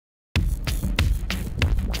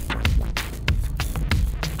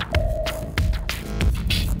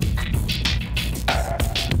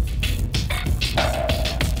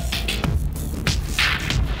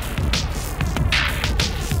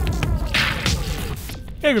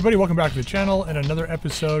Hey everybody, welcome back to the channel and another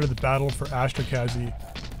episode of the battle for Astrokaszy.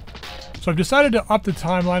 So I've decided to up the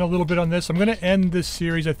timeline a little bit on this. I'm going to end this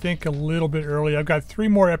series, I think, a little bit early. I've got 3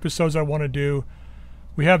 more episodes I want to do.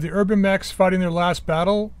 We have the urban mechs fighting their last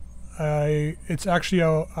battle. It's actually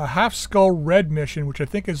a half skull red mission, which I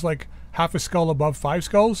think is like half a skull above 5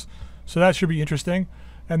 skulls. So that should be interesting.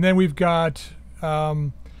 And then we've got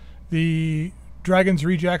the Dragon's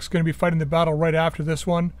Rejects going to be fighting the battle right after this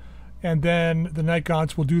one. And then the Night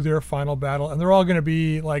Gaunts will do their final battle. And they're all going to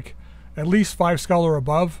be like at least 5 skull or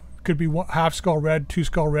above. Could be half skull red, 2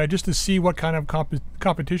 skull red, just to see what kind of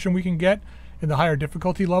competition we can get in the higher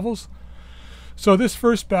difficulty levels. So this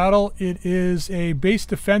first battle, it is a base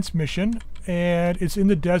defense mission. And it's in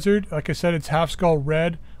the desert. Like I said, it's half skull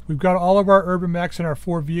red. We've got all of our urban mechs and our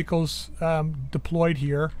 4 vehicles deployed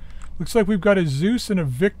here. Looks like we've got a Zeus and a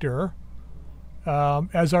Victor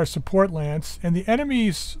as our support lance, and the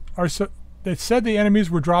enemies are it said the enemies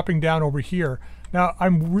were dropping down over here. Now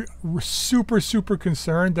I'm super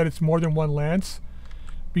concerned that it's more than one lance,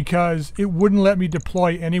 because it wouldn't let me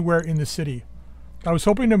deploy anywhere in the city. I was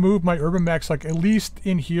hoping to move my urban mechs like at least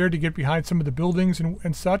in here to get behind some of the buildings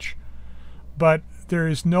and such, but there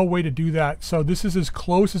is no way to do that. So this is as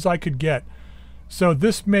close as I could get. So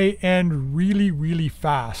this may end really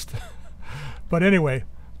fast. But anyway,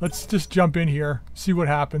 let's just jump in here, see what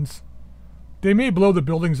happens. They may blow the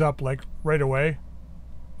buildings up like right away.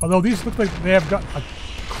 Although these look like they have got a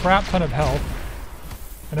crap ton of health.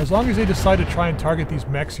 And as long as they decide to try and target these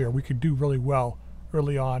mechs here, we could do really well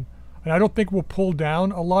early on. And I don't think we'll pull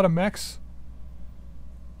down a lot of mechs.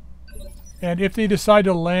 And if they decide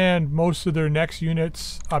to land most of their next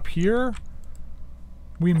units up here,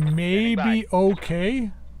 we may be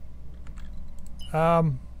okay.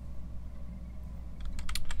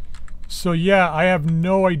 So yeah, I have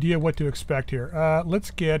no idea what to expect here.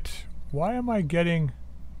 Let's get... Why am I getting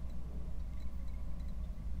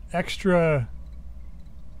extra...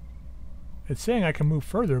 It's saying I can move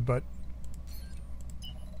further, but...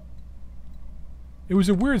 It was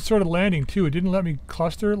a weird sort of landing too. It didn't let me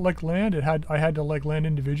cluster like land. I had to like land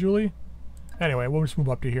individually. Anyway, we'll just move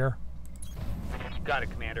up to here. Got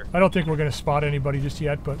it, Commander. I don't think we're going to spot anybody just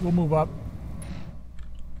yet, but we'll move up.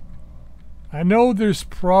 I know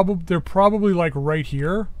they're probably like right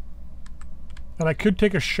here. And I could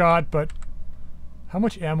take a shot, but how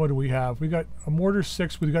much ammo do we have? We got a mortar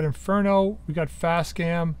 6, we got Inferno, we got fast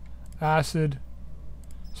scam, acid.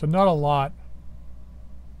 So not a lot.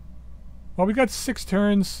 Well, we got 6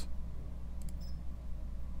 turns.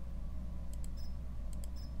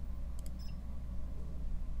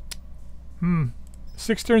 Hmm.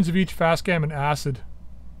 6 turns of each fast scam and acid.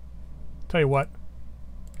 Tell you what.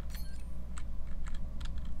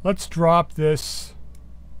 Let's drop this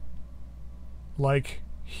like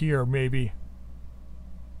here, maybe.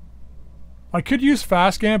 I could use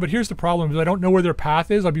fast scam, but here's the problem, is I don't know where their path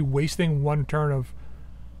is. I'd be wasting 1 turn of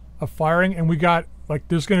firing, and we got like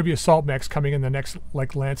there's going to be assault mechs coming in the next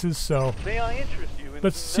like lances, so May I interest you in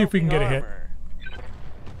let's see if we can get a hit. armor?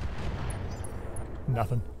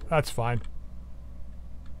 Nothing. That's fine.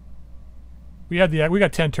 We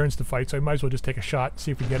got 10 turns to fight, so I might as well just take a shot and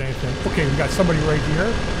see if we get anything. Okay, we got somebody right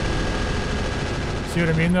here. See what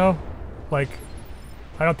I mean, though? Like,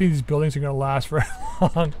 I don't think these buildings are going to last very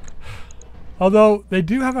long. Although, they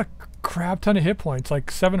do have a crap ton of hit points, like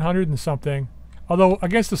 700 and something. Although,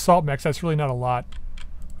 against assault mechs, that's really not a lot.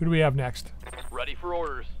 Who do we have next? Ready for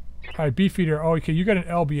orders. Alright, Beefeater. Oh, okay, you got an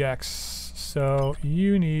LBX. So,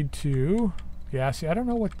 you need to... Yeah, see, I don't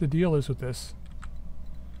know what the deal is with this.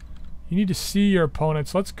 You need to see your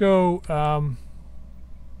opponents. Let's go...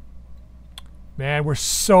 Man, we're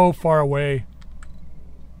so far away.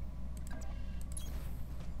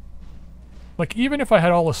 Like, even if I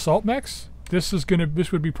had all assault mechs, this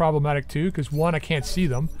would be problematic too, because 1, I can't see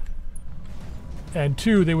them. And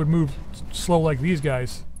 2, they would move slow like these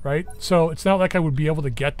guys, right? So it's not like I would be able to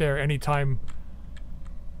get there anytime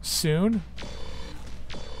soon.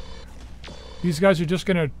 These guys are just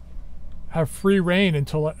gonna have free reign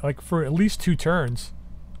until like for at least 2 turns.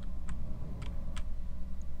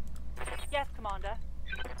 Yes, Commander.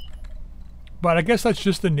 But I guess that's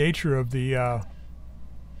just the nature of the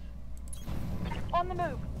On the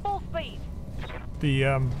move, full speed.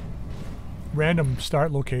 Random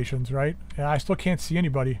start locations, right? Yeah, I still can't see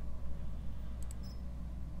anybody.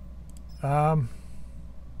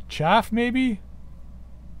 Chaff maybe?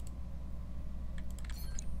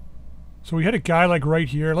 So we had a guy like right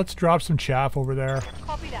here. Let's drop some chaff over there.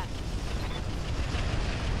 Copy that.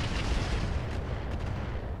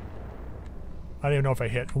 I don't even know if I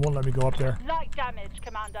hit. It won't let me go up there. Light damage,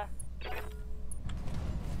 Commander.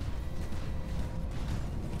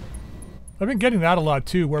 I've been getting that a lot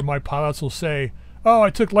too, where my pilots will say, oh, I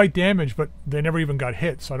took light damage, but they never even got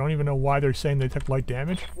hit, so I don't even know why they're saying they took light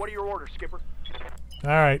damage. What are your orders, Skipper?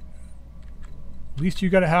 Alright. At least you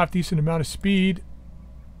got a half-decent amount of speed.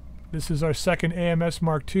 This is our second AMS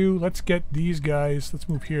Mark II. Let's get these guys. Let's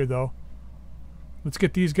move here, though. Let's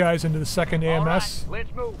get these guys into the second AMS. All right,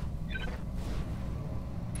 let's move.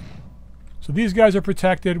 So these guys are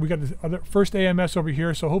protected. We got the other first AMS over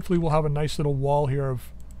here, so hopefully we'll have a nice little wall here of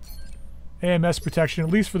AMS protection, at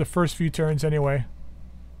least for the first few turns anyway.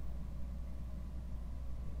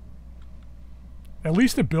 At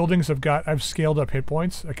least the buildings I've scaled up hit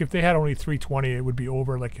points. Like if they had only 320, it would be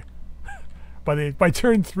over. Like by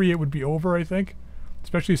turn 3 it would be over, I think.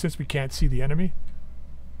 Especially since we can't see the enemy.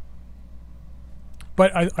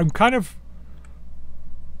 But I'm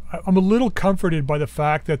a little comforted by the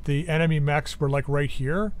fact that the enemy mechs were like right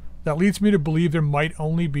here. That leads me to believe there might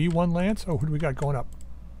only be one Lance. Oh, who do we got going up?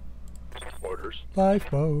 Orders.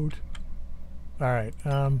 Lifeboat. Alright,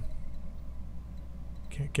 can't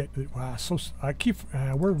get it. Wow,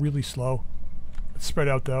 we're really slow. Let's spread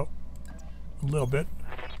out though. A little bit.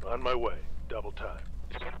 On my way. Double time.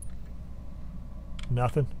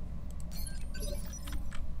 Nothing.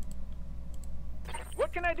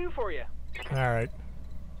 What can I do for you? Alright.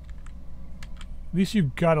 At least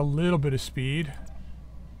you've got a little bit of speed.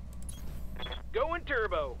 Going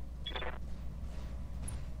turbo.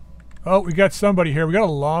 Oh, we got somebody here. We got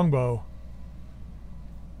a longbow.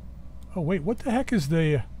 Oh, wait. What the heck is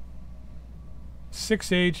the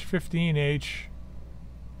 6H, 15H?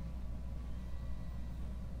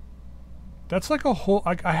 That's like a whole...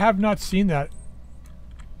 I have not seen that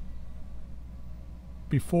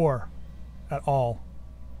before at all.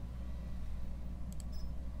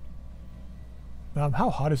 How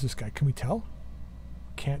hot is this guy? Can we tell?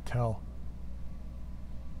 Can't tell.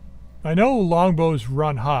 I know longbows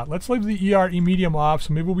run hot. Let's leave the ER medium off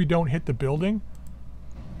so maybe we don't hit the building.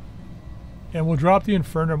 And we'll drop the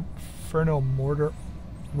Inferno mortar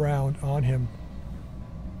round on him.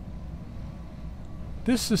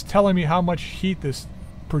 This is telling me how much heat this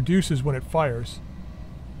produces when it fires.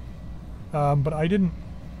 But I didn't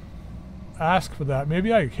ask for that.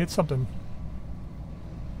 Maybe I hit something.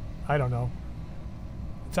 I don't know.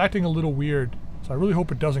 It's acting a little weird, so I really hope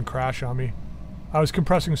it doesn't crash on me. I was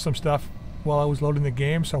compressing some stuff while I was loading the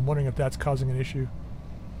game, so I'm wondering if that's causing an issue.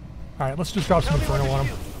 Alright, let's just drop some Inferno on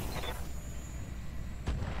him.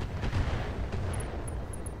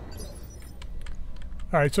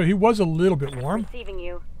 Alright, so he was a little bit warm. Receiving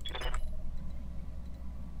you.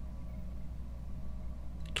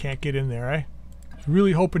 Can't get in there, eh? I was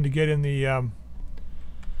really hoping to get in the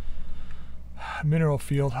mineral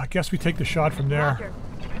field. I guess we take the shot from there. Roger.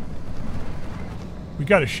 We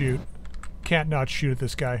gotta shoot. Can't not shoot at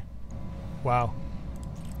this guy. Wow.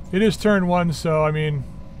 It is turn 1, so I mean,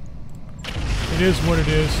 it is what it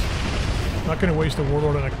is. Not gonna waste a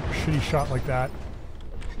warlord on a shitty shot like that.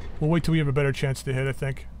 We'll wait till we have a better chance to hit, I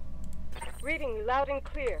think. Reading you loud and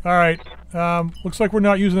clear. Alright. Looks like we're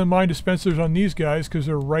not using the mine dispensers on these guys because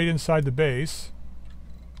they're right inside the base.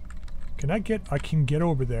 I can get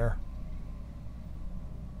over there.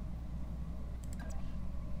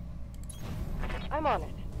 I'm on it.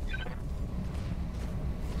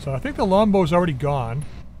 So I think the longbow's already gone.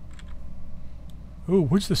 Ooh,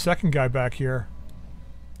 who's the second guy back here?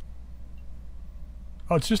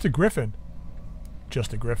 Oh, it's just a Griffin.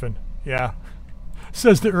 Just a Griffin. Yeah.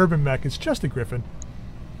 Says the urban mech. It's just a Griffin.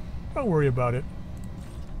 Don't worry about it.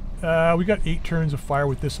 We got 8 turns of fire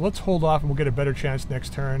with this. So let's hold off and we'll get a better chance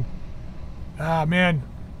next turn. Ah, man.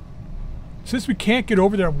 Since we can't get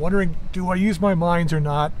over there, I'm wondering, do I use my mines or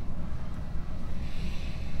not?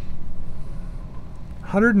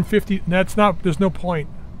 150, that's not, there's no point.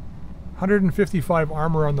 155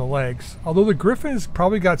 armor on the legs. Although the Griffin has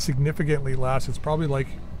probably got significantly less. It's probably like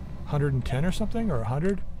 110 or something, or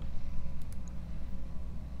 100.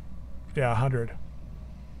 Yeah, 100.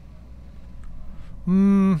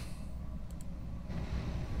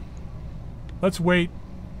 Let's wait.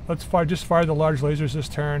 Let's just fire the large lasers this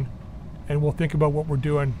turn, and we'll think about what we're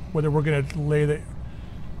doing. Whether we're going to lay the...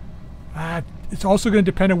 it's also going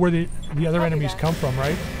to depend on where the other enemies come from,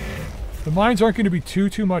 right? The mines aren't going to be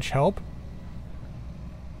too much help.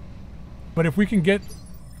 But if we can get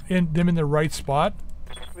them in the right spot,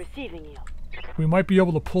 Receiving you. we might be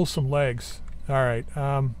able to pull some legs. Alright,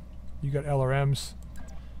 you got LRMs.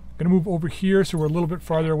 Gonna move over here so we're a little bit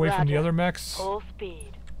farther away from the other mechs. Full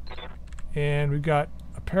speed. And we've got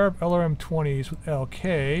a pair of LRM-20s with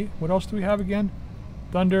LK. What else do we have again?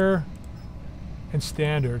 Thunder and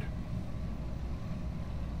Standard.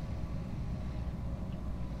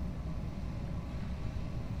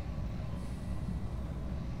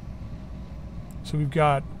 So we've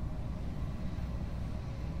got...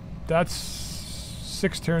 That's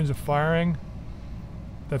 6 turns of firing.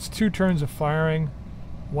 That's 2 turns of firing,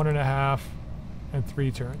 1.5, and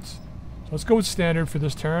 3 turns. So let's go with standard for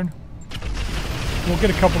this turn. We'll get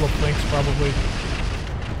a couple of blinks probably.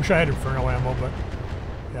 Wish I had Inferno ammo, but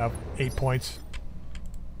yeah, 8 points.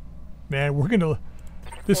 Man, we're gonna...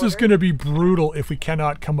 This is gonna be brutal if we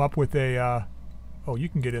cannot come up with a... oh, you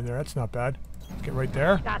can get in there. That's not bad. Let's get right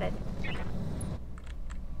there. Got it.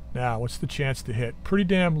 Now, what's the chance to hit? Pretty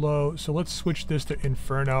damn low, so let's switch this to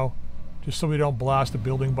Inferno, just so we don't blast a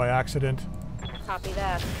building by accident. Copy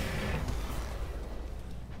that.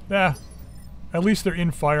 Yeah, at least they're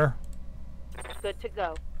in fire. Good to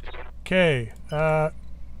go. Okay,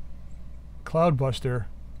 Cloudbuster.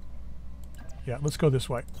 Yeah, let's go this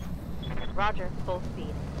way. Roger, full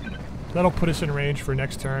speed. That'll put us in range for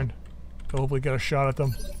next turn. To hopefully get a shot at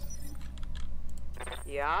them.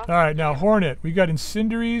 Yeah? Alright, now Hornet. We got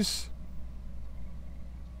Incendiaries.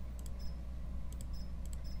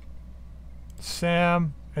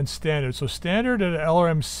 Sam and Standard. So Standard at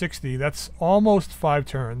LRM 60, that's almost 5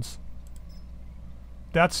 turns.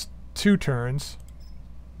 That's 2 turns.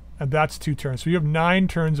 And that's 2 turns. So you have 9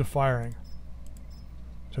 turns of firing.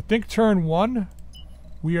 So I think turn 1,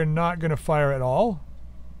 we are not going to fire at all.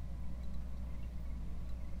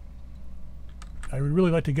 I would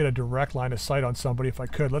really like to get a direct line of sight on somebody if I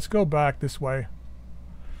could. Let's go back this way.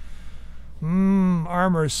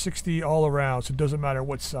 Armor is 60 all around, so it doesn't matter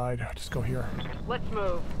what side. Just go here. Let's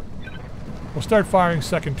move. We'll start firing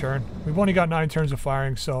second turn. We've only got 9 turns of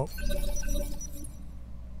firing, so...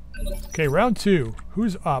 Okay, round 2.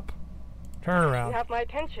 Who's up? Turn You around. have my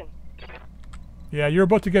attention. Yeah, you're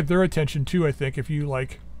about to get their attention too, I think, if you,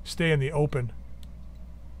 like, stay in the open.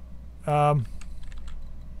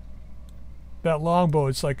 That longbow,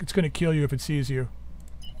 it's like, it's going to kill you if it sees you.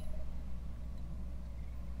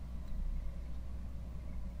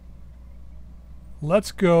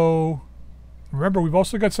 Let's go... Remember, we've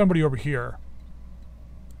also got somebody over here.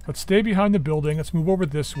 Let's stay behind the building. Let's move over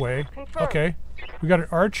this way. Confirm. Okay. We got an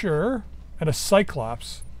archer and a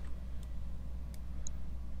cyclops.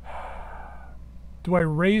 Do I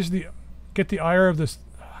raise the... get the ire of this...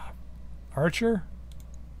 archer?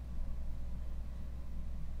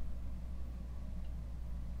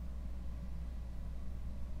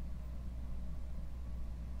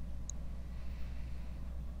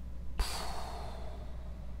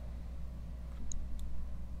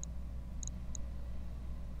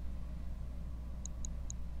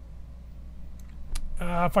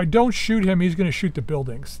 If I don't shoot him, he's going to shoot the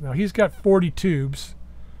buildings. Now, he's got 40 tubes,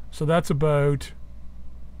 so that's about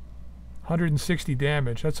 160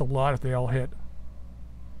 damage. That's a lot if they all hit.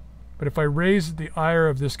 But if I raise the ire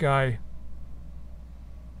of this guy,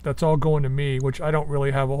 that's all going to me, which I don't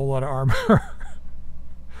really have a whole lot of armor.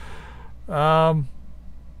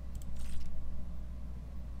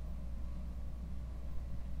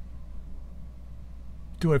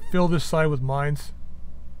 Do I fill this side with mines?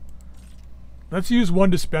 Let's use 1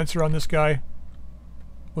 dispenser on this guy.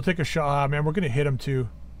 We'll take a shot. Ah, man, we're going to hit him too.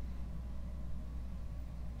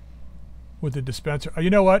 With the dispenser. You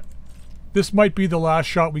know what? This might be the last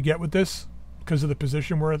shot we get with this. Because of the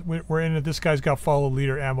position we're in. If this guy's got follow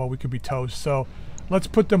leader ammo, we could be toast. So, let's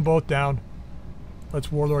put them both down. Let's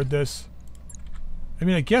warlord this. I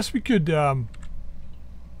mean, I guess we could...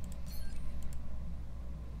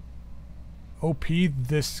 OP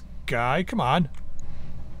this guy. Come on.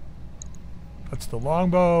 That's the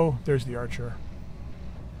longbow. There's the archer.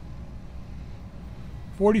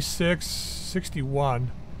 46, 61.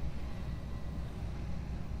 Do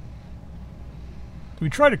we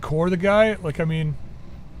try to core the guy? Like, I mean...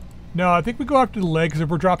 No, I think we go after the leg, because if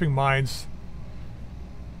we're dropping mines...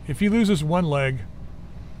 If he loses 1 leg,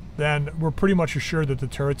 then we're pretty much assured that the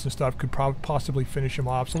turrets and stuff could possibly finish him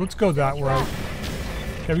off. So let's go that route.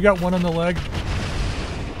 Okay, we got 1 on the leg.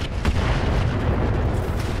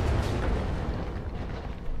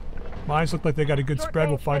 Mines look like they got a good spread.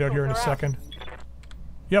 We'll find out here in a second.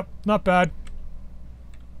 Yep, not bad.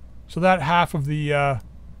 So that half of the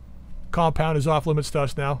compound is off limits to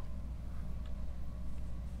us now.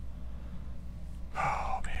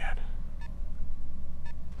 Oh, man.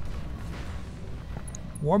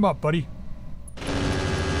 Warm up, buddy.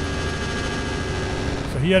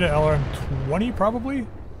 So he had an LRM 20 probably?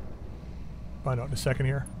 Find out in a second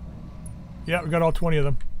here. Yeah, we got all 20 of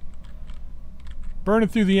them. Burning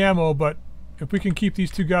through the ammo, but if we can keep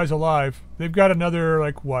these 2 guys alive, they've got another,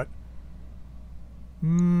 like, what?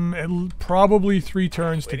 Probably 3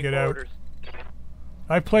 turns to get out.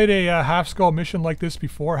 I played a half skull mission like this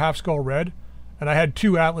before, half skull red, and I had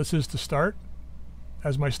 2 atlases to start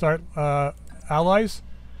as my start allies,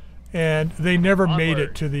 and they never made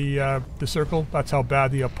it Onward. to the circle. That's how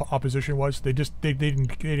bad the opposition was. They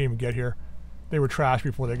didn't even get here. They were trashed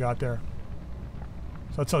before they got there.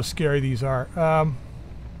 So that's how scary these are.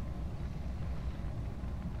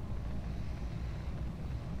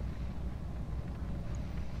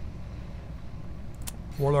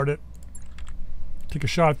 Warlord it. Take a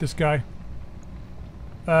shot at this guy.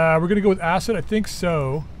 We're gonna go with acid, I think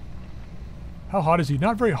so. How hot is he?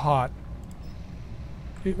 Not very hot.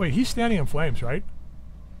 Wait, he's standing in flames, right?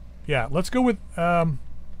 Yeah, let's go with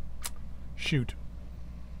shoot.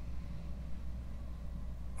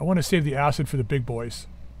 I want to save the acid for the big boys.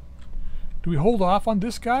 Do we hold off on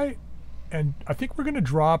this guy? And I think we're gonna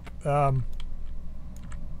drop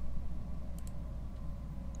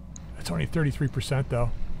it's only 33% though.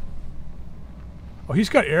 Oh, he's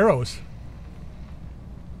got arrows.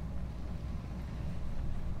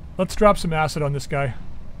 Let's drop some acid on this guy.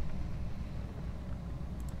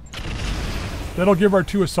 That'll give our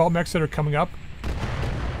 2 assault mechs that are coming up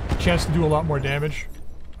a chance to do a lot more damage.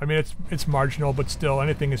 I mean, it's marginal, but still,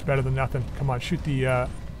 anything is better than nothing. Come on, shoot the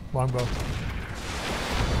longbow.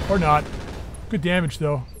 Or not. Good damage,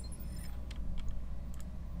 though.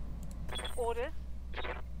 Orders.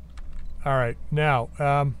 All right, now,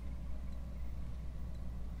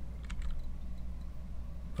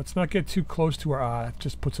 let's not get too close to our... it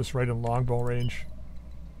just puts us right in longbow range.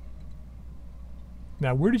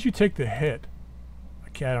 Now, where did you take the hit?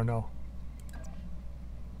 Okay, I don't know.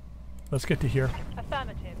 Let's get to here.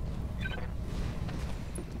 Affirmative.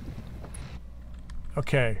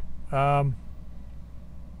 Okay.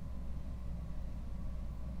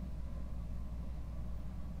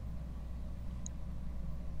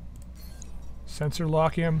 Sensor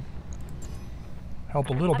lock him. Help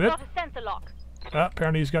a little I've bit. got a sensor lock.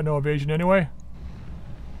 Apparently he's got no evasion anyway.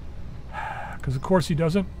 Because of course he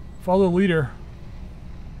doesn't. Follow the leader.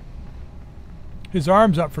 His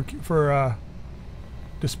arm's up for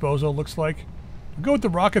disposal, looks like. We'll go with the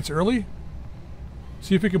rockets early.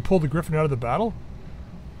 See if we can pull the Griffin out of the battle.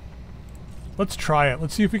 Let's try it.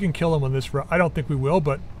 Let's see if we can kill him on this. I don't think we will,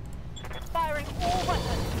 but Firing all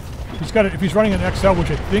weapons. he's got it. If he's running an XL,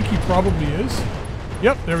 which I think he probably is.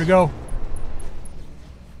 Yep, there we go.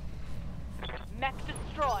 Mech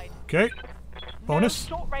destroyed. Okay. Bonus.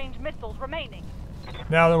 No short-range missiles remaining.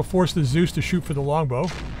 Now that'll force the Zeus to shoot for the longbow.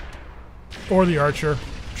 Or the archer.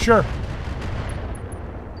 Sure.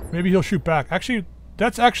 Maybe he'll shoot back. Actually,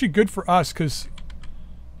 that's actually good for us, because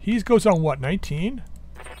he goes on what, 19?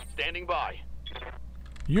 Standing by.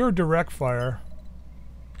 You're direct fire.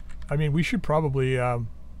 I mean, we should probably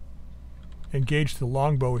engage the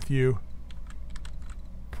longbow with you.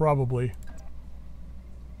 Probably.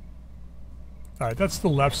 Alright, that's the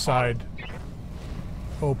left side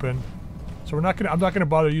open. So we're not gonna I'm not gonna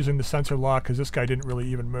bother using the sensor lock because this guy didn't really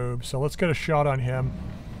even move. So let's get a shot on him.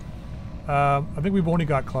 I think we've only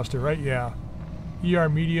got cluster, right? Yeah. ER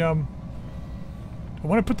medium. I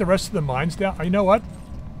want to put the rest of the mines down. You know what?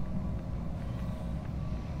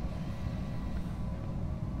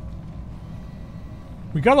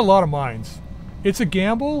 We got a lot of mines. It's a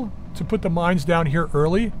gamble to put the mines down here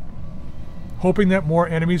early, hoping that more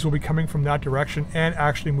enemies will be coming from that direction and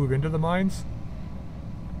actually move into the mines.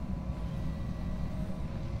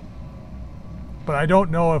 But I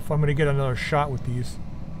don't know if I'm going to get another shot with these.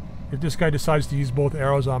 If this guy decides to use both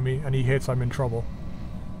arrows on me and he hits, I'm in trouble.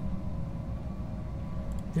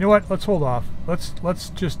 You know what? Let's hold off. Let's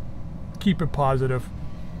just keep it positive.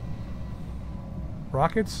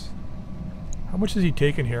 Rockets? How much has he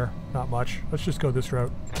taken here? Not much. Let's just go this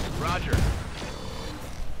route. Roger.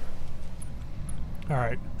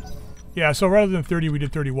 Alright. Yeah, so rather than 30, we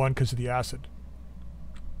did 31 because of the acid.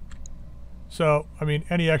 So, I mean,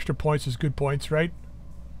 any extra points is good points, right?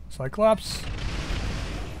 Cyclops.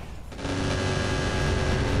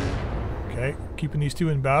 Okay, keeping these two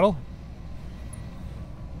in battle.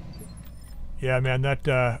 Yeah, man,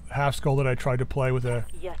 that half skull that I tried to play with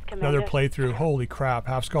Yes, another Commander. playthrough. Holy crap,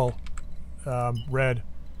 half skull red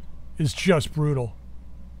is just brutal.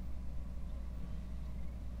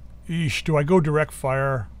 Eesh, do I go direct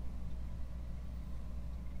fire?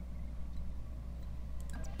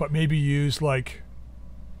 But maybe use like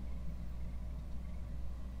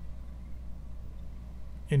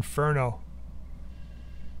Inferno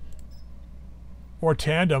or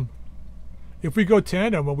tandem. If we go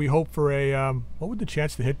tandem and we hope for a what would the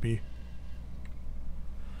chance to hit be?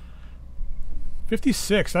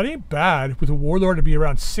 56. That ain't bad with a warlord to be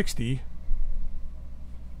around 60.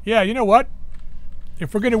 Yeah, you know what?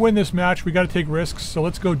 If we're going to win this match, we got to take risks, so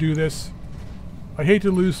let's go do this. I hate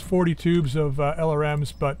to lose 40 tubes of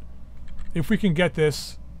LRMs, but if we can get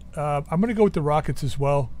this, I'm going to go with the rockets as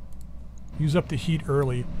well. Use up the heat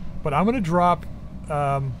early. But I'm going to drop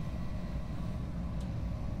the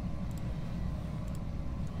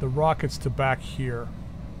rockets to back here.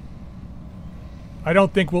 I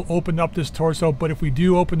don't think we'll open up this torso, but if we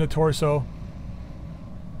do open the torso,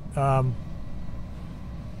 the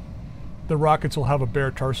rockets will have a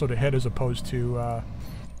bare torso to hit as opposed to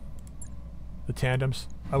the tandems.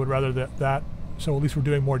 I would rather that. So at least we're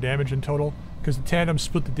doing more damage in total. Because the tandems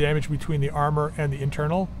split the damage between the armor and the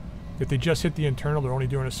internal. If they just hit the internal, they're only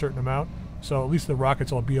doing a certain amount. So at least the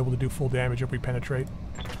rockets will be able to do full damage if we penetrate.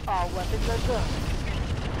 All weapons are good.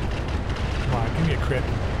 Come on, give me a crit.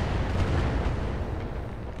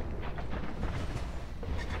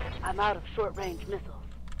 I'm out of short-range missiles.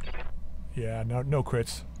 Yeah, no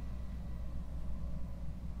crits.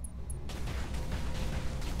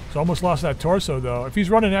 He's almost lost that torso, though. If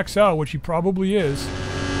he's running XL, which he probably is.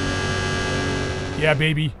 Yeah,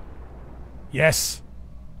 baby. Yes.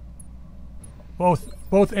 Both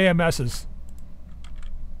AMSs.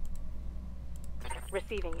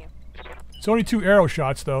 Receiving you. It's only 2 arrow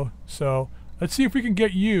shots, though. So let's see if we can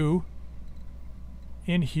get you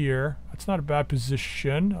in here. That's not a bad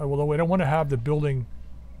position. Although I don't want to have the building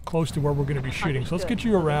close to where we're going to be shooting. So let's get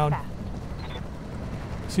you around.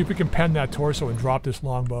 See if we can pen that torso and drop this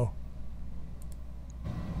longbow.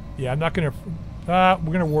 Yeah, I'm not going to... we're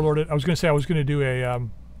going to warlord it. I was going to say I was going to do a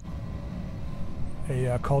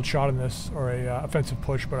called shot on this, or a offensive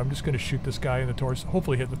push, but I'm just going to shoot this guy in the torso.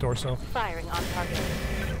 Hopefully hit the torso. Firing on target.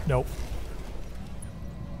 Nope.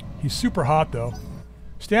 He's super hot, though.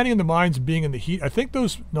 Standing in the mines and being in the heat, I think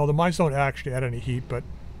those... No, the mines don't actually add any heat, but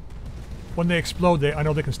when they explode, I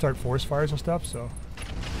know they can start forest fires and stuff, so...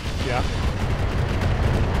 Yeah.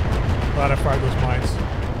 Glad I fired those mines.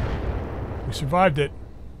 We survived it.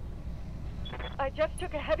 I just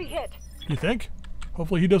took a heavy hit. You think?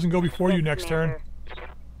 Hopefully he doesn't go before you next turn.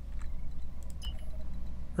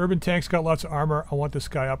 Urban tank's got lots of armor. I want this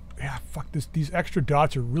guy up. Yeah, fuck this. These extra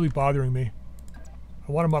dots are really bothering me.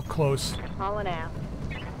 I want him up close. Hauling out.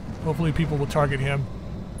 Hopefully people will target him.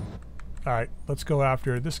 Alright, let's go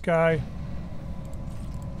after this guy.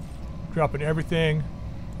 Dropping everything.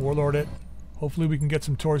 Warlord it. Hopefully we can get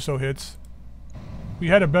some torso hits. We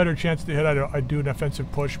had a better chance to hit. I'd do an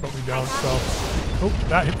offensive push, but we don't, so... Oh,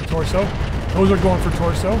 that hit the torso. Those are going for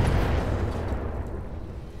torso.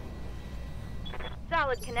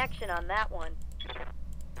 Solid connection on that one.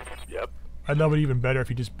 Yep. I'd love it even better if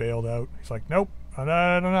he just bailed out. He's like, nope,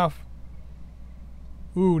 not enough.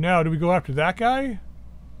 Ooh, now do we go after that guy?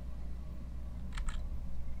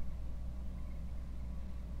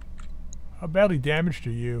 How badly damaged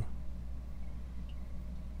are you?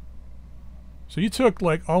 So you took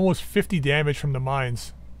like almost 50 damage from the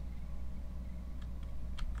mines.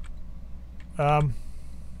 I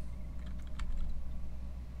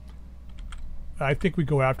think we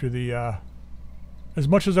go after the, as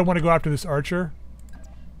much as I want to go after this archer,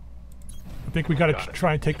 I think we gotta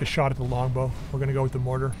try and take the shot at the longbow. We're gonna go with the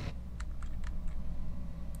mortar.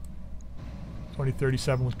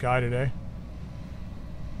 2037 was guided, eh?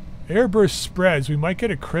 Airburst spreads. We might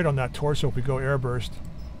get a crit on that torso if we go airburst.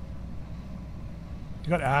 You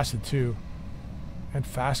got acid too. And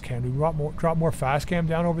fast cam. Do we drop more fast cam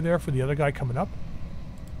down over there for the other guy coming up?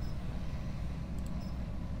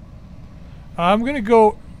 I'm gonna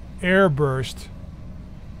go airburst,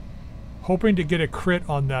 hoping to get a crit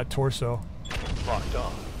on that torso. Locked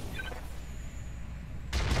on.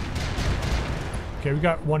 Okay, we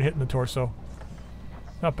got one hit in the torso.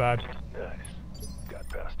 Not bad. Nice. Got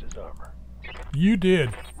past his armor. You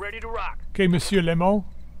did. Ready to rock. Okay, Monsieur Lemon.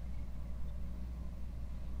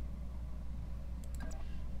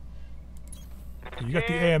 You got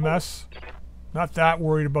the AMS. Not that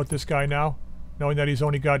worried about this guy now, knowing that he's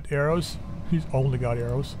only got arrows. He's only got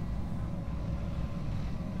arrows.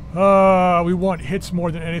 We want hits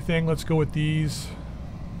more than anything. Let's go with these.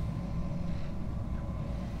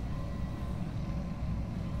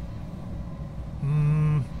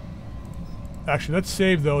 Actually, let's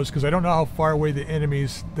save those because I don't know how far away the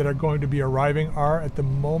enemies that are going to be arriving are at the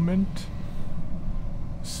moment.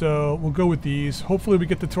 So we'll go with these. Hopefully we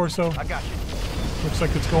get the torso. I got you. Looks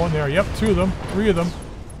like it's going there. Yep, 2 of them. 3 of them.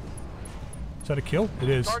 Is that a kill? It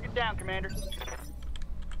is. Target down, Commander.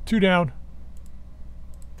 2 down.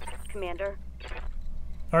 Commander.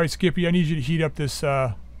 Alright, Skippy, I need you to heat up this,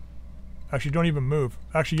 Actually, don't even move.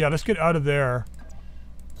 Actually, yeah, let's get out of there.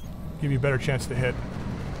 Give you a better chance to hit.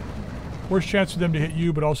 Worst chance for them to hit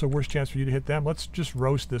you, but also worst chance for you to hit them. Let's just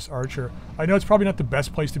roast this archer. I know it's probably not the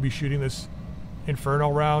best place to be shooting this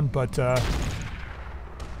Inferno round, but,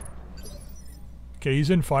 Okay,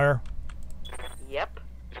 he's in fire. Yep.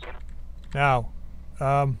 Now,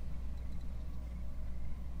 move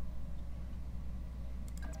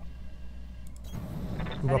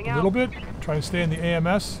up a little bit. Try and stay in the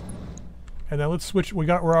AMS. And then let's switch. We're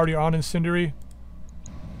already on Incendiary.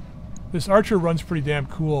 This Archer runs pretty damn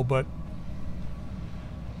cool, but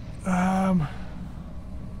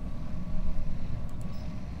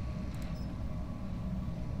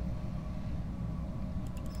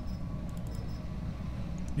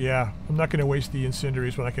yeah, I'm not going to waste the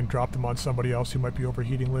incendiaries when I can drop them on somebody else who might be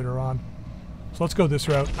overheating later on. So let's go this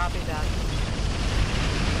route. Copy that.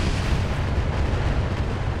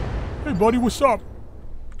 Hey buddy, what's up?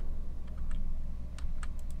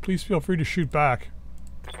 Please feel free to shoot back.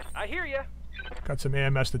 I hear ya. Got some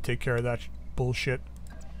AMS to take care of that bullshit.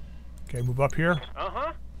 Okay, move up here.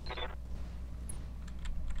 Uh-huh.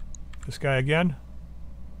 This guy again.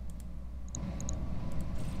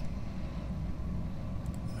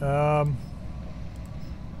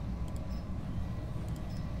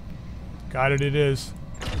 Got it, it is.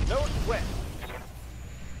 No sweat.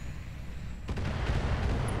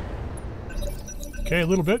 Okay, a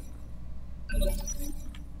little bit.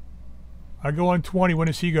 I go on 20. When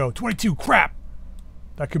does he go? 22. Crap!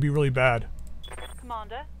 That could be really bad.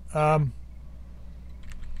 Commander.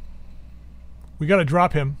 We gotta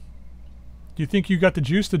drop him. Do you think you got the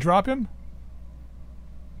juice to drop him?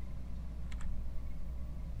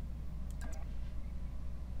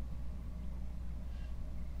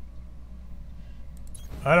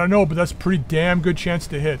 I don't know, but that's a pretty damn good chance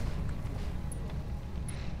to hit.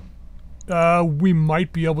 We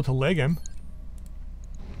might be able to leg him.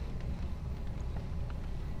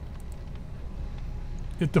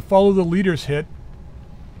 If the follow the leaders hit.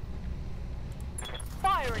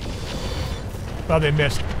 Firing. Oh, they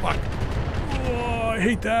missed. Fuck. Oh, I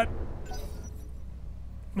hate that.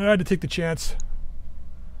 I had to take the chance.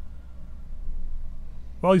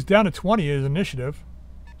 Well, he's down to 20 as initiative.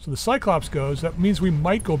 So the Cyclops goes. That means we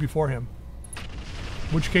might go before him.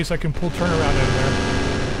 In which case I can pull turnaround in there.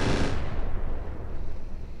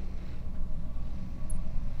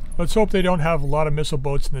 Let's hope they don't have a lot of missile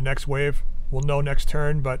boats in the next wave. We'll know next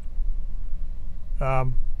turn, but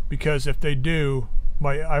because if they do,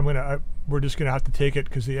 we're just gonna have to take it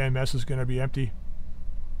because the AMS is gonna be empty.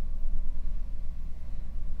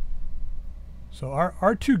 So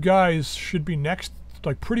our two guys should be next,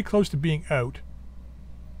 like pretty close to being out,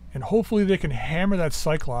 and hopefully they can hammer that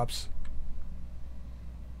Cyclops.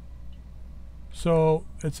 So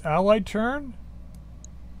it's Allied turn.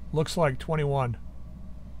 Looks like 21.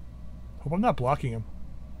 Hope I'm not blocking him.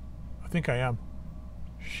 I think I am.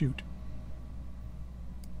 Shoot.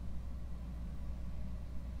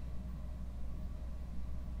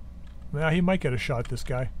 Now he might get a shot, this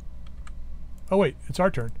guy. Oh wait, it's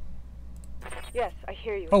our turn. Yes, I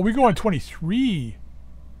hear you. Oh, we go on 23.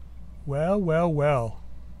 Well, well, well.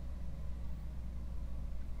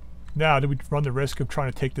 Now, do we run the risk of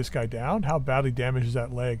trying to take this guy down? How badly damaged is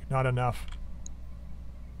that leg? Not enough.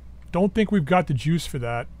 Don't think we've got the juice for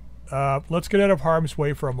that. Let's get out of harm's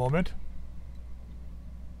way for a moment.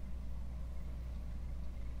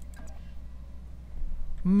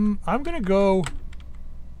 I'm gonna go...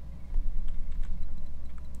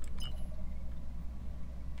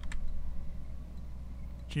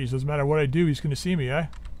 Jeez, doesn't matter what I do, he's gonna see me, eh?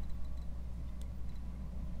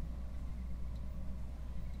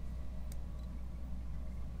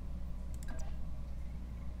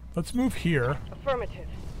 Let's move here. Affirmative.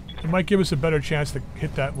 It might give us a better chance to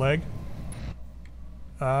hit that leg.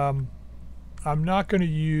 I'm not going to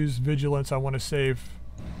use vigilance. I want to save.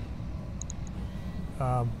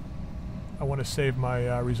 I want to save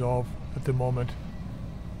my resolve at the moment.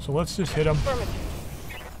 So let's just hit him.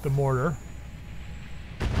 The mortar.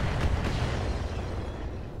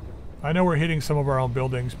 I know we're hitting some of our own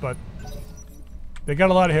buildings, but they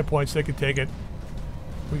got a lot of hit points. They can take it.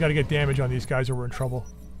 We got to get damage on these guys or we're in trouble.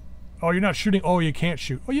 Oh, you're not shooting? Oh, you can't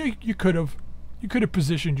shoot. Oh, yeah, you could have. You could have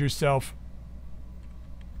positioned yourself.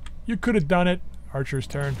 You could have done it. Archer's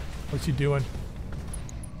turn. What's he doing?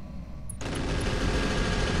 He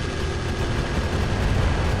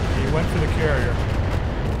went for the carrier.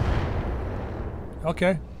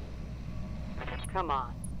 Okay. Come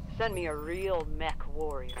on. Send me a real mech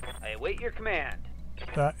warrior. I await your command.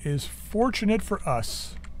 That is fortunate for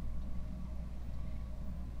us.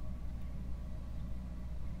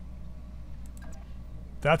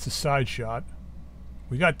 That's a side shot.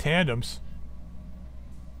 We got tandems.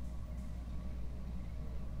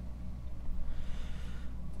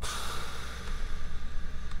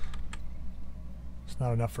 It's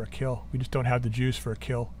not enough for a kill. We just don't have the juice for a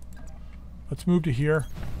kill. Let's move to here.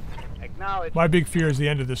 Acknowledge. My big fear is the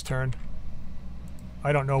end of this turn.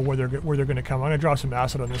 I don't know where they're going to come. I'm going to drop some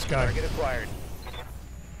acid on this guy. Target acquired.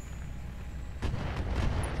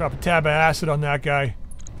 Drop a tab of acid on that guy.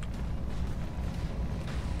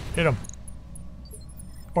 Hit him.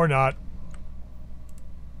 Or not.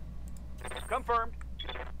 Confirmed.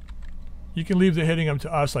 You can leave the hitting him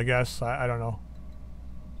to us, I guess. I don't know.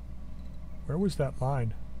 Where was that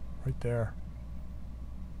line? Right there.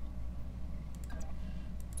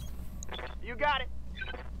 You got it.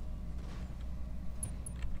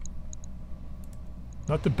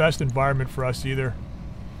 Not the best environment for us either.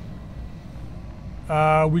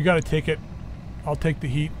 We gotta take it. I'll take the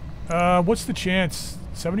heat. What's the chance?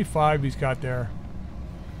 75 he's got there.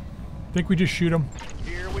 Think we just shoot him.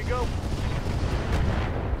 Here we go.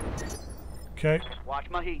 Okay. Watch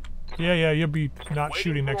my heat. Yeah, you'll be not Waiting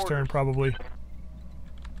shooting for next turn orders. probably.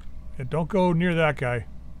 Yeah, don't go near that guy.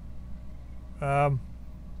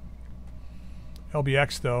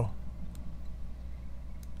 LBX though.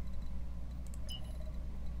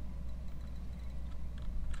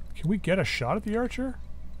 Can we get a shot at the archer?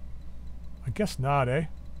 I guess not, eh?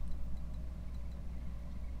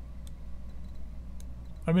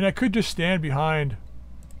 I mean, I could just stand behind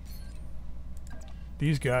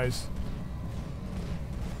these guys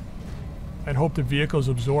and hope the vehicles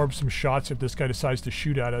absorb some shots if this guy decides to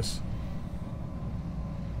shoot at us.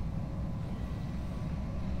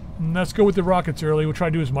 And let's go with the rockets early. We'll try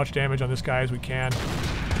to do as much damage on this guy as we can.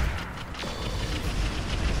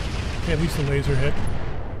 Okay, at least the laser hit.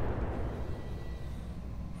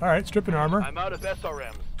 Alright, stripping armor. I'm out of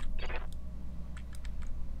SRMs.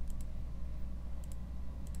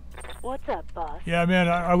 What's up, boss? Yeah, man,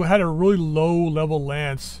 I had a really low level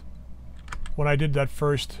lance when I did that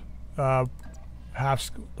first the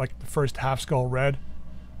first half skull red,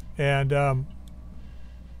 and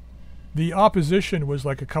the opposition was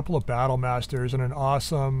like a couple of battle masters and an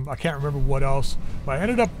awesome, I can't remember what else, but I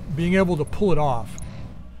ended up being able to pull it off.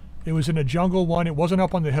 It was in a jungle one. It wasn't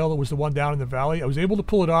up on the hill. It was the one down in the valley. I was able to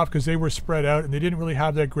pull it off because they were spread out and they didn't really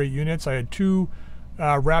have that great units. I had two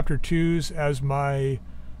Raptor 2s as my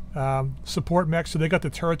support mechs, so they got the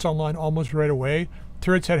turrets online almost right away.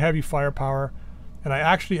 Turrets had heavy firepower, and I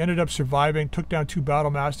actually ended up surviving, took down 2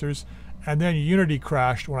 battle masters, and then Unity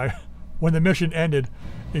crashed when the mission ended.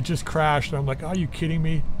 It just crashed, and I'm like, are you kidding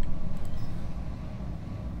me?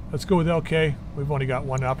 Let's go with LK. We've only got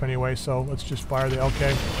one up anyway, so let's just fire the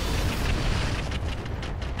LK.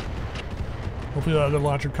 Hopefully the other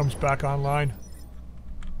launcher comes back online.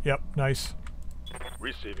 Yep, nice.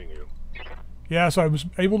 Receiving you. Yeah, so I was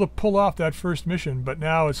able to pull off that first mission, but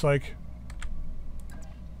now it's like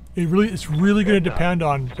it's really going to depend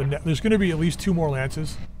on there's going to be at least 2 more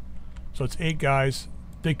lances, so it's 8 guys.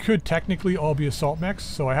 They could technically all be assault mechs,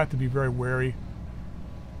 so I have to be very wary.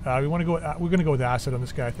 We're going to go with acid on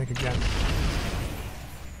this guy, I think, again.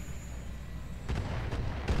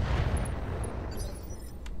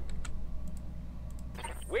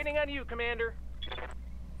 Waiting on you, Commander.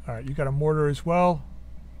 All right, you got a mortar as well.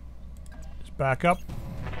 Just back up.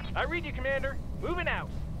 I read you, Commander. Moving out.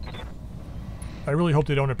 I really hope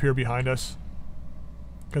they don't appear behind us,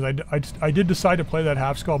 because I did decide to play that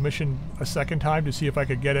half skull mission a second time to see if I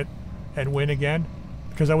could get it and win again,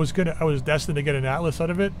 because I was destined to get an Atlas out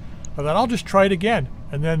of it. I thought I'll just try it again,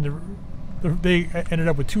 and then they ended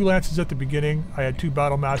up with 2 lances at the beginning. I had 2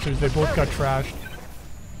 battle masters. They both got trashed,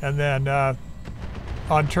 and then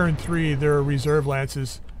on turn 3 their reserve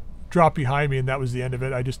lances dropped behind me, and that was the end of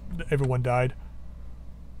it. Everyone died.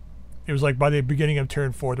 It was like by the beginning of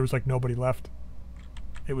turn 4 there was like nobody left.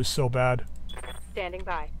 It was so bad. Standing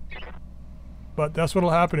by. But that's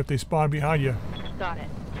what'll happen if they spawn behind you. Got it.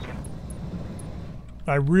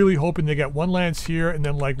 I'm really hoping they get 1 lance here and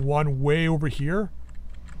then like 1 way over here,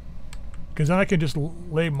 because then I can just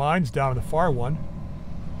lay mines down in the far one.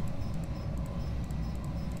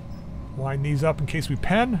 Line these up in case we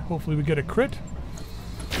pen. Hopefully we get a crit.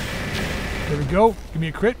 There we go. Give me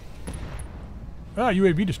a crit. Ah,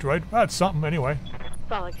 UAV destroyed. That's something anyway.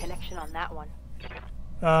 Solid connection on that one.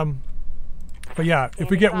 But yeah, if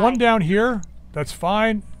we get 1 down here, that's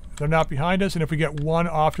fine. They're not behind us. And if we get 1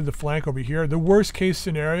 off to the flank over here, the worst case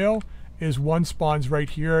scenario is 1 spawns right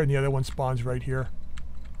here and the other one spawns right here.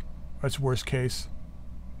 That's worst case.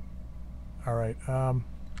 All right.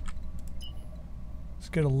 Let's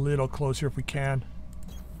get a little closer if we can.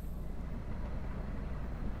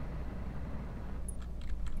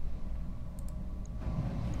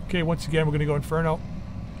 Okay, once again, we're going to go Inferno.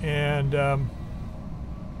 And I'm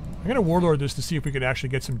going to Warlord this to see if we can actually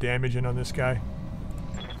get some damage in on this guy.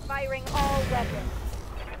 Firing all weapons.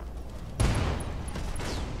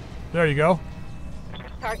 There you go.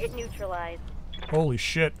 Target neutralized. Holy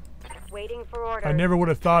shit. Waiting for orders. I never would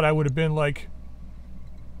have thought I would have been like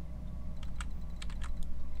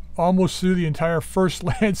almost through the entire first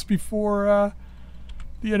lance before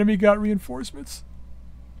the enemy got reinforcements.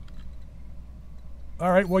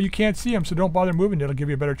 Alright, well you can't see him, so don't bother moving. It'll give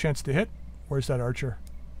you a better chance to hit. Where's that archer?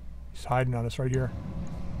 He's hiding on us right here.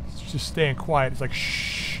 He's just staying quiet. It's like,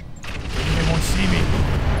 shh. They won't see me.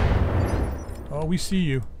 Oh, we see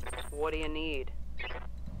you. What do you need?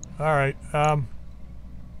 Alright,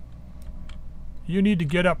 you need to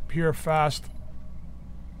get up here fast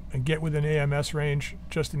and get within AMS range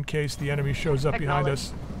just in case the enemy shows up behind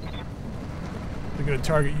us. They're going to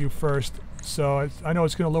target you first. So I know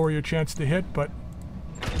it's going to lower your chance to hit, but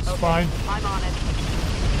it's fine. I'm on it.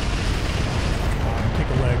 Take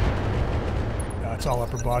a leg. No, it's all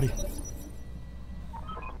upper body.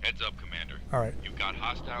 Heads up, Commander. Alright. You've got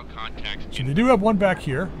hostile contacts. So they do have one back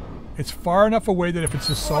here. It's far enough away that if it's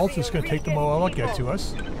assault, it's going to take them a while to get to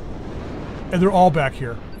us. And they're all back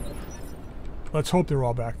here. Let's hope they're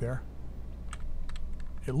all back there.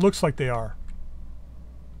 It looks like they are.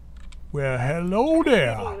 Well, hello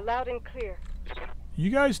there. Loud and clear. You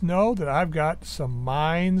guys know that I've got some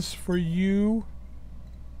mines for you.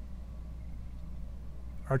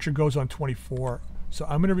 Archer goes on 24. So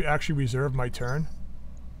I'm going to actually reserve my turn.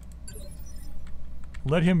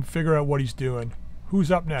 Let him figure out what he's doing.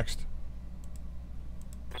 Who's up next?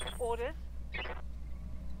 Orders.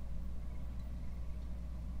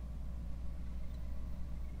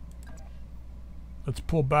 Let's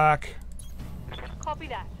pull back. Copy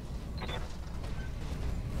that.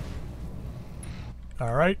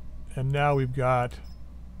 Alright. And now we've got...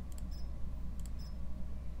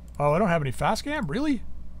 Oh, I don't have any fast cam? Really?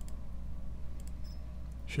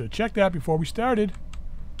 Should have checked that before we started.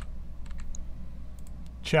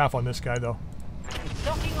 Chaff on this guy, though.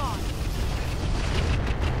 Locking on.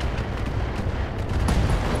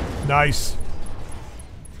 Nice.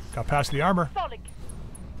 Got past the armor. Solid.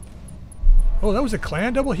 Oh, that was a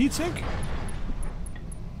clan double heatsink?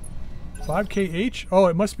 5kh? Oh,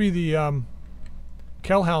 it must be the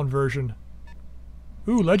Kellhound version.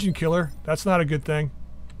 Ooh, Legend Killer. That's not a good thing.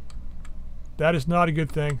 That is not a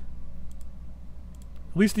good thing.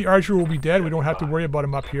 At least the archer will be dead. We don't have to worry about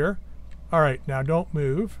him up here. Alright, now don't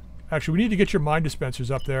move. Actually, we need to get your mine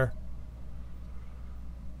dispensers up there.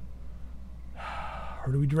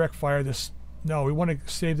 Or do we direct fire this? No, we want to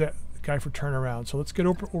save that guy for turnaround. So let's get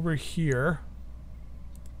over here.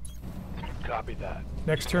 Copy that.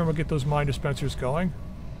 Next turn we'll get those mine dispensers going.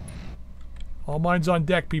 All mines on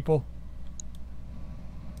deck, people.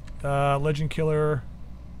 Legend Killer.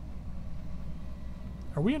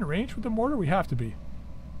 Are we in range with the mortar? We have to be.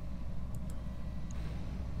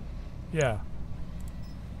 Yeah.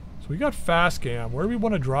 So we got fast cam. Where do we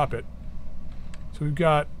want to drop it? So we've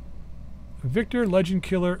got Victor, Legend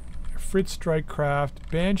Killer, Fritz Strike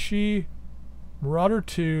Craft, Banshee, Marauder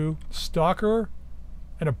 2, Stalker,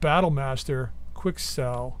 and a Battle Master. Quick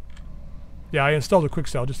Cell. Yeah, I installed a Quick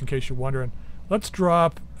Cell just in case you're wondering. Let's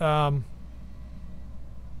drop Shrek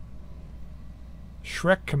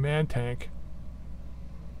Command Tank.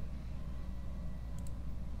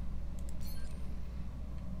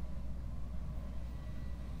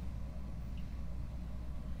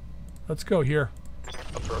 Let's go here.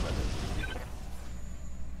 Affirmative.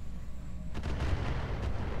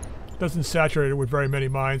 Doesn't saturate it with very many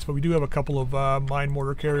mines, but we do have a couple of mine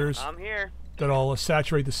mortar carriers I'm here. that I'll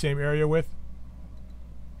saturate the same area with.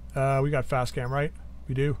 We got fast cam, right?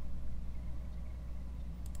 We do.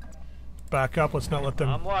 Back up. Let's not let them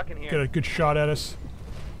I'm walking here. get a good shot at us.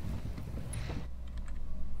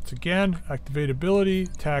 Once again, activate ability,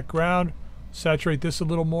 attack ground, saturate this a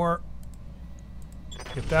little more.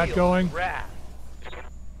 Get that going. Wrath. So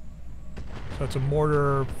that's a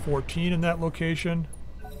mortar 14 in that location.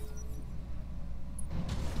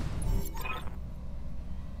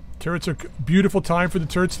 Turrets are beautiful time for the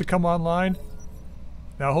turrets to come online.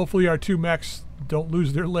 Now hopefully our two mechs don't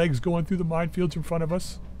lose their legs going through the minefields in front of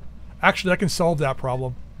us. Actually, I can solve that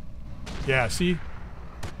problem. Yeah, see?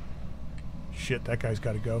 Shit, that guy's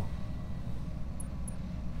got to go.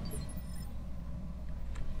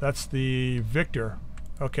 That's the Victor.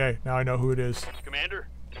 Okay, now I know who it is. Commander?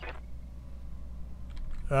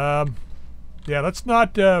 Yeah, let's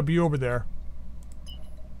not be over there.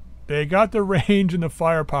 They got the range and the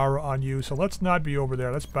firepower on you, so let's not be over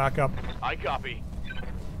there. Let's back up. I copy.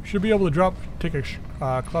 Should be able to take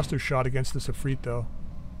a cluster shot against this Ifrit, though.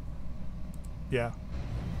 Yeah.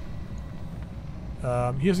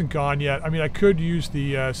 He hasn't gone yet. I mean, I could use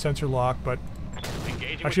the sensor lock, but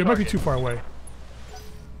Engaging actually, it might be too far away.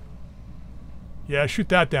 Yeah, shoot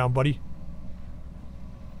that down, buddy.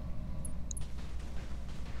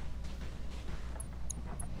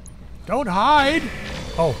 Don't hide!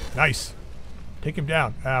 Oh, nice. Take him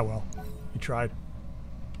down. Ah, well. He tried.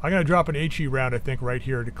 I'm going to drop an HE round, I think, right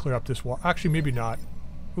here to clear up this wall. Actually, maybe not.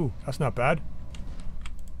 Ooh, that's not bad.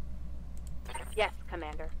 Yes,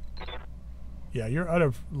 Commander. Yeah, you're out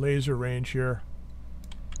of laser range here.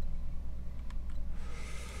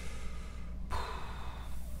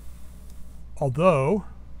 Although,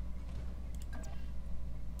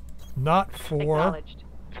 not for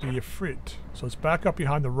the Ifrit. So let's back up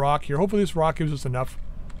behind the rock here. Hopefully this rock gives us enough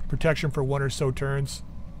protection for 1 or so turns.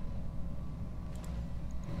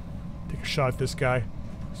 Take a shot at this guy.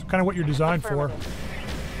 It's kind of what you're designed for.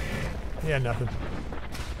 Yeah, nothing.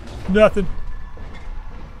 Nothing.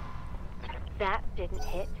 That didn't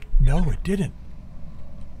hit. No, it didn't.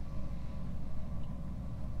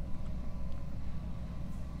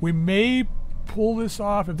 We may pull this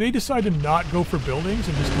off. If they decide to not go for buildings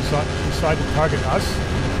and just decide to target us,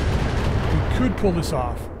 we could pull this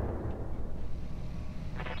off.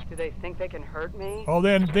 Do they think they can hurt me? Oh,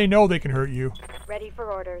 then they know they can hurt you. Ready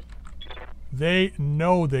for orders. They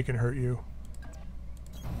know they can hurt you.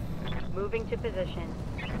 Moving to position.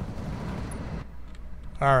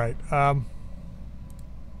 All right.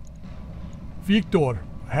 Victor,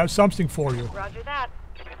 I have something for you. Roger that.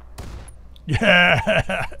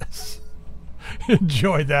 Yes.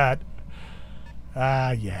 Enjoy that.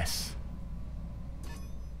 Ah, yes.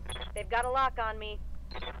 They've got a lock on me.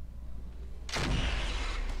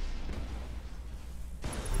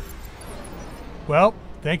 Well,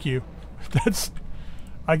 thank you. That's...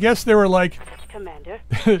 I guess they were like... Commander.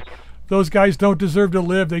 Those guys don't deserve to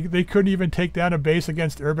live. They couldn't even take down a base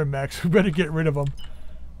against urban mechs. We better get rid of them.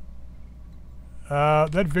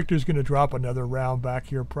 That Victor's going to drop another round back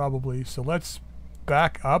here probably. So let's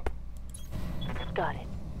back up. Got it.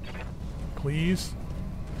 Please.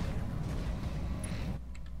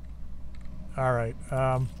 All right.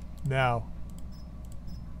 Now.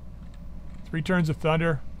 3 turns of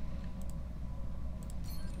thunder.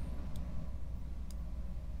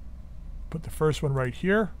 Put the first one right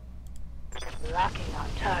here. Locking on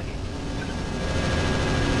target.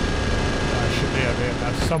 Shouldn't they have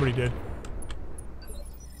that? Somebody did.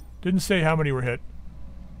 Didn't say how many were hit.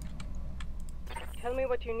 Tell me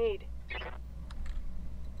what you need.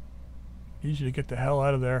 Need you to get the hell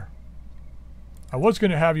out of there. I was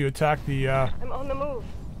going to have you attack the I'm on the move.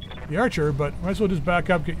 the archer, but might as well just back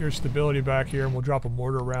up, get your stability back here, and we'll drop a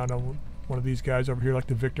mortar around on one of these guys over here, like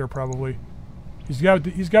the Victor probably. He's got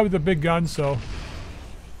with the big gun, so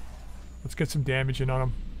let's get some damage in on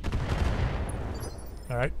him.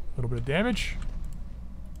 All right, a little bit of damage.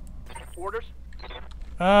 Orders?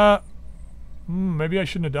 Maybe I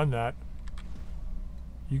shouldn't have done that.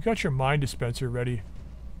 You got your mine dispenser ready.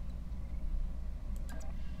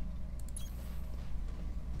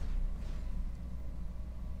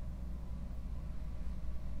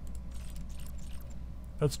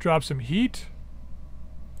 Let's drop some heat.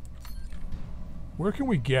 Where can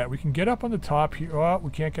we get? We can get up on the top here. Oh,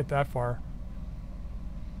 we can't get that far.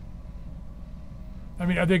 I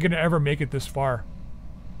mean, are they going to ever make it this far?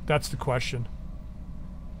 That's the question.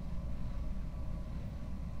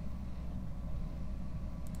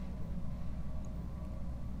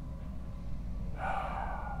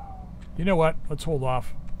 You know what? Let's hold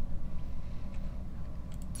off.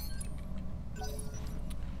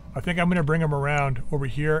 I think I'm going to bring them around over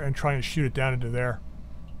here and try and shoot it down into there.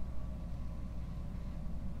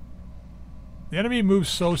 The enemy moves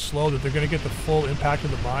so slow that they're going to get the full impact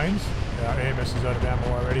of the mines. Yeah, AMS is out of ammo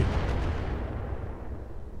already.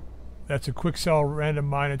 That's a quick cell random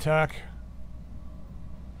mine attack.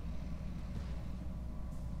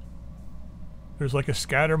 There's like a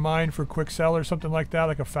scatter mine for quick cell or something like that,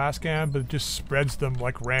 like a fast scan, but it just spreads them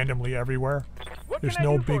like randomly everywhere. There's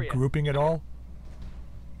no big grouping at all.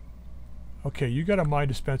 Okay, you got a mine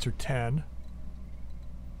dispenser 10.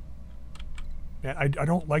 Man, I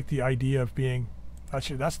don't like the idea of being...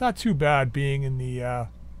 Actually, that's not too bad being in the...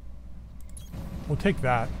 We'll take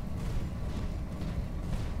that.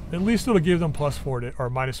 At least it'll give them +4 to, or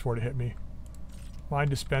 -4 to hit me. Mine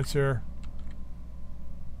dispenser.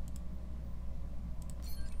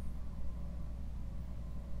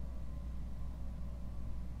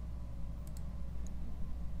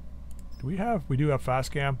 Do we have... We do have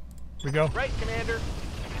fast cam. Here we go. Right, Commander.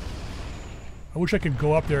 I wish I could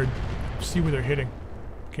go up there and see where they're hitting.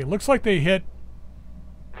 Okay, looks like they hit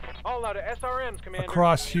All out of SRMs, Commander.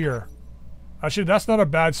 across here. Actually, that's not a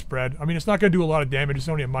bad spread. I mean, it's not going to do a lot of damage. It's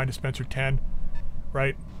only a mine dispenser 10,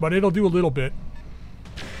 right? But it'll do a little bit.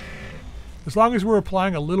 As long as we're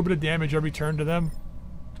applying a little bit of damage every turn to them.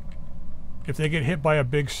 If they get hit by a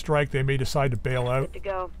big strike, they may decide to bail out. Good to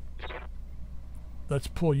go. let's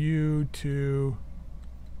pull you to...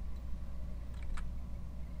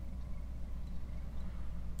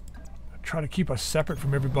 Try to keep us separate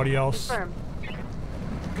from everybody else. Confirmed.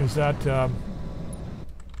 Because that...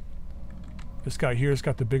 this guy here has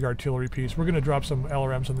got the big artillery piece. We're going to drop some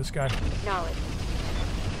LRMs on this guy. Knowledge.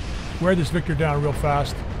 Wear this Victor down real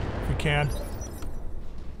fast, if we can.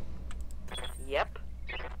 Yep.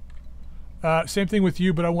 Same thing with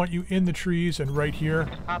you, but I want you in the trees and right here.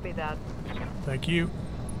 Copy that. Thank you.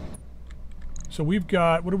 So we've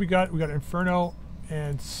got, what do we got? We got Inferno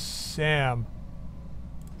and Sam.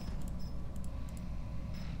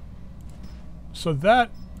 So that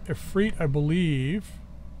Ifrit, I believe,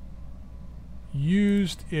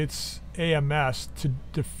 used its AMS to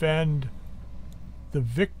defend the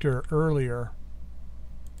Victor earlier.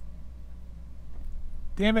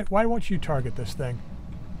 Damn it, why won't you target this thing?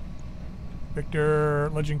 Victor,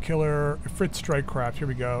 Legend Killer, Ifrit Strike Craft, here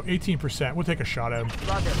we go. 18%, we'll take a shot at him.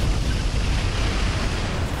 Roger.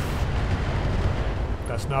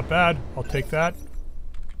 That's not bad, I'll take that.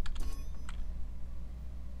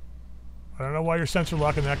 I don't know why you're sensor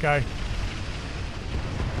locking that guy.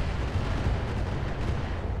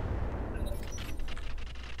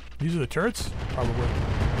 These are the turrets? Probably.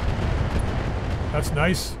 That's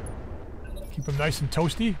nice. Keep them nice and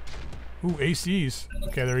toasty. Ooh, ACs.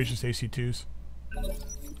 Okay, they're just AC2s.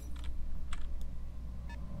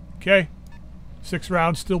 Okay. 6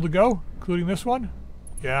 rounds still to go, including this one.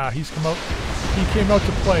 Yeah, he's come out. He came out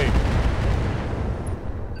to play.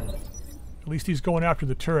 At least he's going after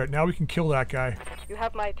the turret. Now we can kill that guy. You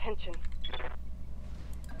have my attention.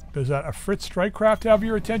 Does that Ifrit Strike Craft have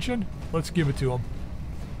your attention? Let's give it to him.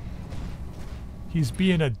 He's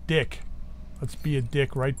being a dick. Let's be a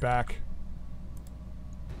dick right back.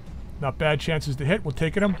 Not bad chances to hit. We're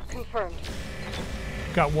taking him. Confirmed.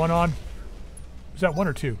 Got one on. Was that 1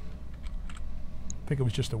 or 2? I think it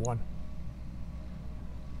was just a 1.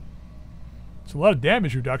 It's a lot of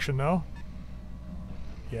damage reduction though.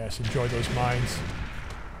 Yes, enjoy those mines.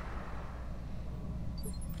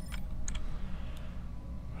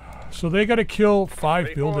 So they got to kill 5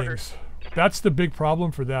 Ready for buildings. That's the big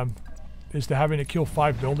problem for them, is to having to kill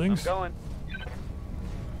 5 buildings. Going.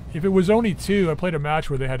 If it was only 2, I played a match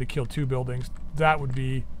where they had to kill 2 buildings. That would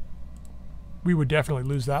be... We would definitely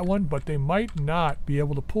lose that one, but they might not be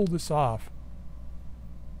able to pull this off.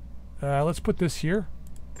 Let's put this here.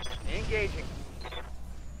 Engaging.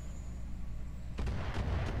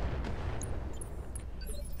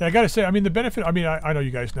 Yeah, I gotta say, I mean, the benefit, I mean, I know you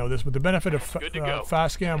guys know this, but the benefit of Good to go.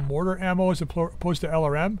 fast cam mortar ammo as opposed to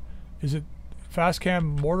LRM is that fast cam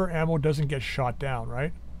mortar ammo doesn't get shot down,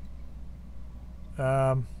 right?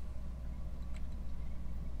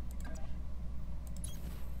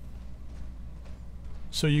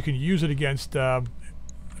 So you can use it against targets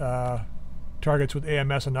with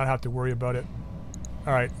AMS and not have to worry about it.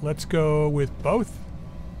 Alright, let's go with both.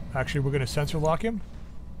 Actually, we're going to sensor lock him.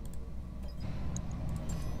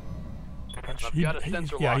 Got a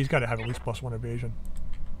sensor Yeah, lock. he's got to have at least +1 evasion.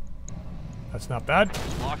 That's not bad.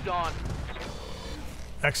 Locked on.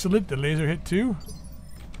 Excellent, the laser hit too.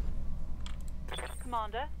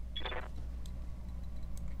 Commander.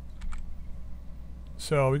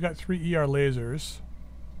 So we got 3 ER lasers.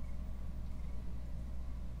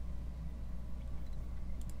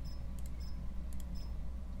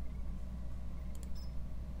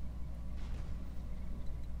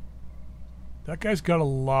 That guy's got a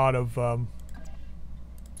lot of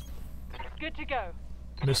Good to go.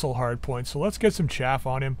 missile hard points, so let's get some chaff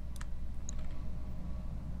on him.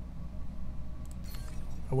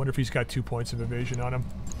 I wonder if he's got 2 points of evasion on him.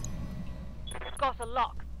 Got a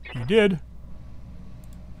lock. He did.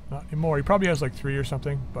 Not anymore. He probably has like 3 or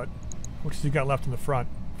something, but what has he got left in the front?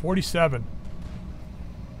 47.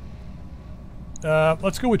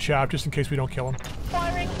 Let's go with chaff just in case we don't kill him.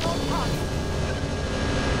 Firing on target.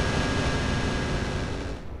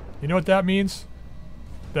 You know what that means?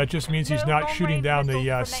 That just means he's No not long-range shooting down the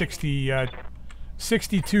missiles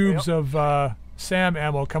 60 tubes of SAM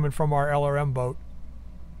ammo coming from our LRM boat.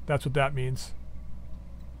 That's what that means.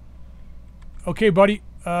 Okay, buddy.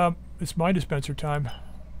 It's mine dispenser time.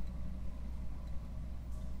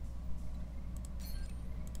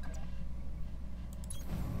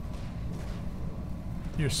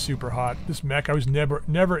 You're super hot. This mech, I was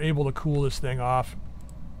never able to cool this thing off.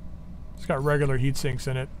 It's got regular heat sinks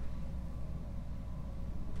in it.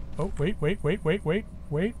 Oh, wait.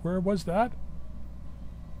 Where was that?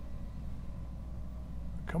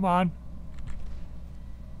 Come on.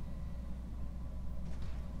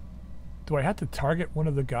 Do I have to target one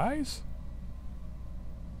of the guys?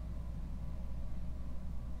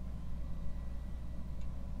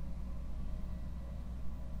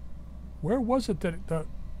 Where was it that the...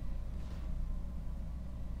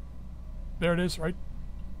 There it is, right?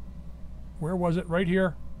 Where was it? Right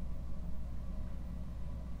here.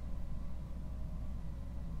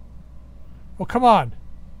 Oh, come on.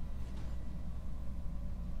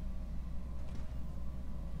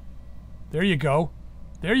 There you go.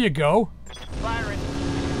 There you go. Firing.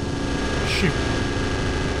 Shoot.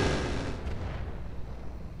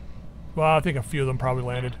 Well, I think a few of them probably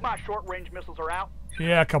landed. My short-range missiles are out.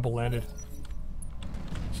 Yeah, a couple landed.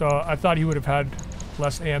 So I thought he would have had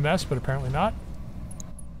less AMS, but apparently not.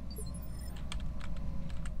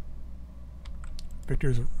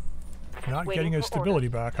 Victor's not getting his stability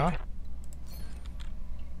back, huh?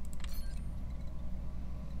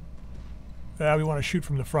 Yeah, we want to shoot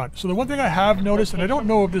from the front. So the one thing I have noticed, and I don't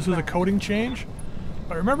know if this is a coding change,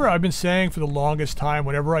 but remember I've been saying for the longest time,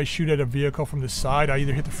 whenever I shoot at a vehicle from the side, I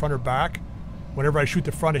either hit the front or back. Whenever I shoot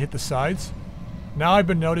the front, I hit the sides. Now I've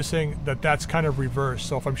been noticing that that's kind of reversed.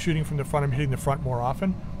 So if I'm shooting from the front, I'm hitting the front more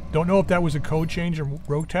often. Don't know if that was a code change in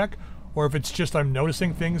Roguetech, or if it's just I'm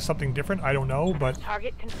noticing things, something different. I don't know, but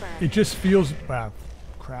Target confirmed. it just feels,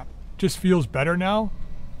 crap. Just feels better now.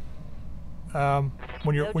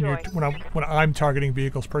 When I'm targeting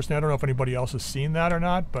vehicles personally. I don't know if anybody else has seen that or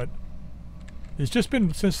not, but it's just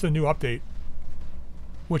been since the new update,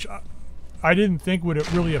 which I didn't think would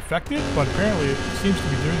it really affect it, but apparently it seems to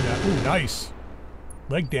be doing that. Ooh, nice.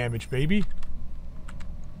 Leg damage, baby.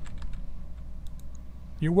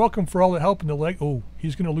 You're welcome for all the help in the leg. Oh,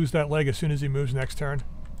 he's going to lose that leg as soon as he moves next turn.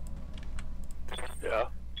 Yeah.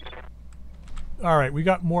 Alright, we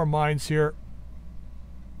got more mines here.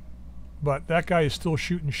 But that guy is still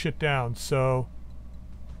shooting shit down, so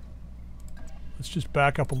let's just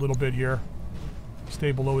back up a little bit here.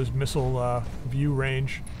 Stay below his missile view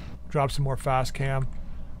range. Drop some more fast cam.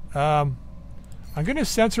 I'm going to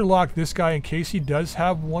sensor lock this guy in case he does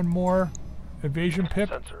have one more evasion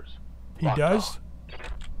pip. Sensors. He does.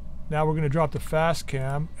 Now we're going to drop the fast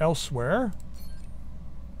cam elsewhere.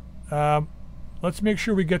 Let's make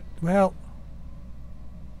sure we get... Well,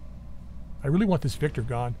 I really want this Victor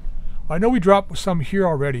gone. I know we dropped some here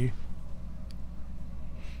already.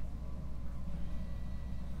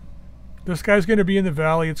 This guy's going to be in the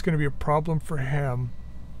valley. It's going to be a problem for him.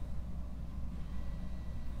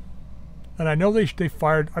 And I know they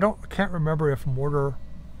fired... I can't remember if mortar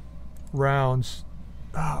rounds...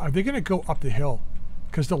 are they going to go up the hill?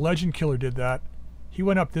 Because the Legend Killer did that. He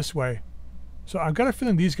went up this way. So I've got a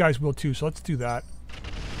feeling these guys will too, so let's do that.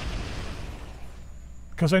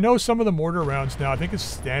 Because I know some of the mortar rounds now, I think it's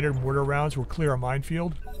standard mortar rounds will clear a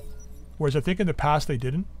minefield. Whereas I think in the past they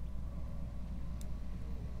didn't.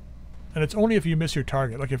 And it's only if you miss your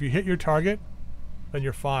target. Like if you hit your target, then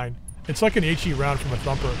you're fine. It's like an HE round from a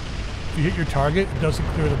thumper. If you hit your target, it doesn't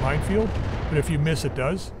clear the minefield. But if you miss, it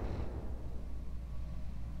does.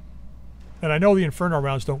 And I know the Inferno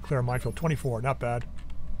rounds don't clear a minefield. 24, not bad.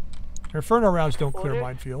 Inferno rounds don't clear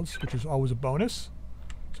minefields, which is always a bonus.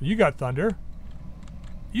 So you got Thunder.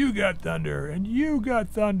 You got Thunder. And you got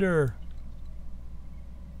Thunder.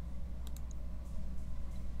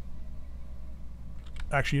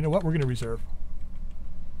 Actually, you know what? We're going to reserve.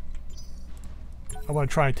 I want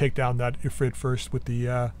to try and take down that Ifrit first with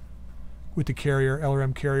the carrier,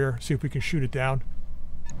 LRM carrier. See if we can shoot it down.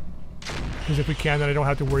 Because if we can, then I don't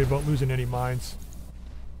have to worry about losing any mines.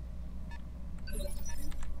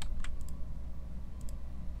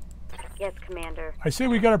 Yes, Commander. I say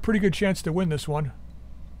we got a pretty good chance to win this one.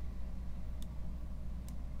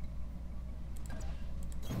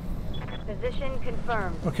 Position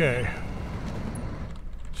confirmed. Okay.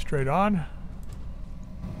 Straight on.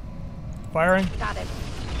 Firing. Got it.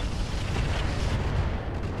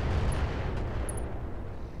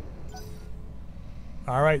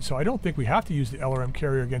 Alright, so I don't think we have to use the LRM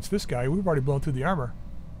carrier against this guy. We've already blown through the armor.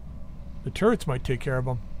 The turrets might take care of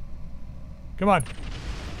him. Come on.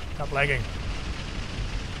 Stop lagging.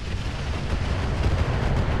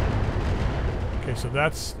 Okay, so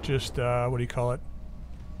that's just, what do you call it?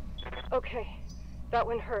 Okay. That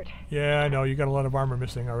one hurt. Yeah, I know. You got a lot of armor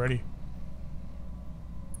missing already.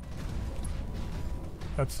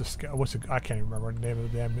 That's the... What's the... I can't even remember the name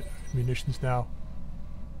of the damn munitions now.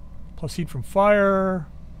 Plus heat from fire.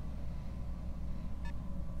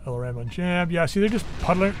 LRM unjammed. Yeah, see, they're just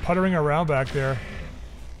puttering around back there.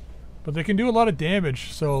 But they can do a lot of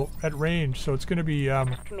damage, so at range. So it's going to be...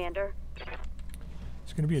 Commander.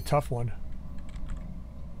 It's going to be a tough one. Do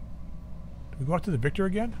we go out to the Victor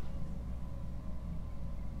again?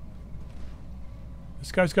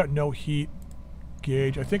 This guy's got no heat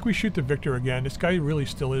gauge. I think we shoot the Victor again. This guy really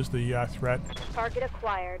still is the threat. Target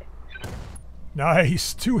acquired.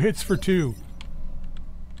 Nice! 2 hits for 2.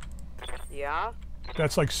 Yeah?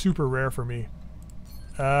 That's like super rare for me.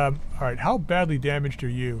 Alright, how badly damaged are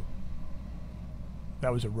you?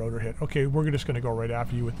 That was a rotor hit. Okay, we're just going to go right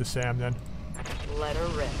after you with the SAM then. Let her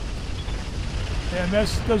rip. And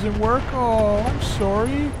this doesn't work? Oh, I'm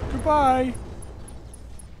sorry. Goodbye.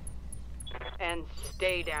 And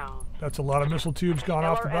stay down. That's a lot of missile tubes gone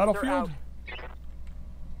off the LRMs are battlefield. out.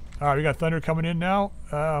 Alright, we got Thunder coming in now.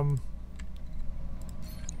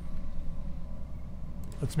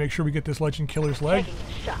 Let's make sure we get this Legend Killer's leg. Taking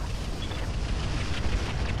a shot.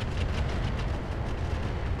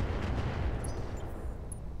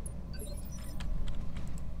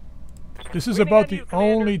 This is Breathing about on the you,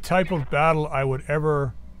 Commander. only type of battle I would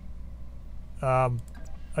ever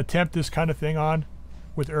attempt this kind of thing on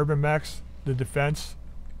with urban mechs, the defense.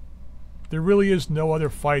 There really is no other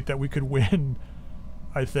fight that we could win,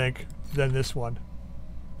 I think, than this one.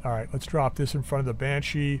 Alright, let's drop this in front of the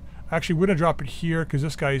Banshee. Actually, we're going to drop it here because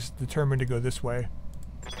this guy's determined to go this way.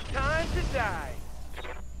 Time to die.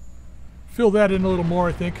 Fill that in a little more,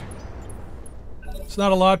 I think. It's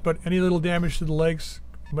not a lot, but any little damage to the legs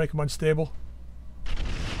will make them unstable.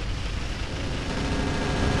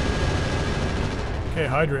 Okay,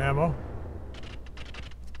 Hydra ammo.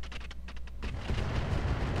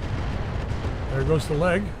 There goes the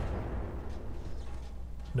leg.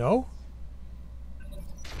 No?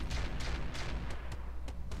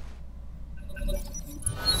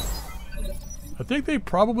 I think they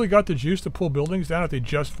probably got the juice to pull buildings down if they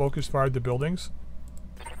just focus fired the buildings.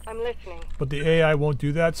 I'm listening. But the AI won't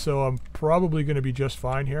do that, so I'm probably going to be just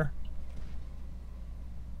fine here.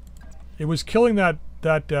 It was killing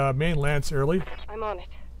that main lance early. I'm on it.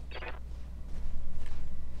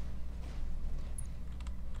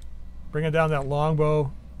 Bringing down that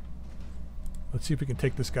longbow. Let's see if we can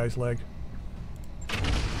take this guy's leg.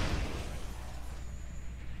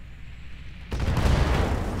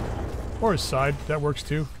 Or his side. That works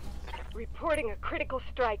too. Reporting a critical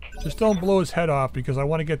strike. Just don't blow his head off because I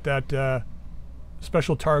want to get that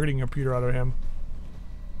special targeting computer out of him.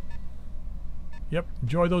 Yep,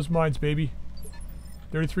 enjoy those mines, baby.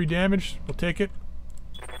 33 damage. We'll take it.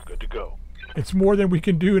 Good to go. It's more than we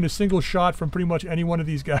can do in a single shot from pretty much any one of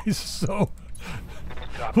these guys, so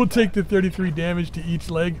we'll take the 33 damage to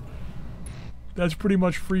each leg. That's pretty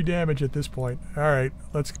much free damage at this point. Alright,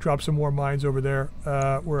 let's drop some more mines over there.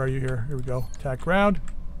 Where are you here? Here we go. Attack ground.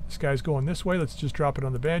 This guy's going this way. Let's just drop it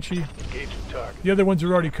on the Banshee. Engage the target. The other ones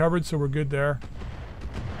are already covered, so we're good there.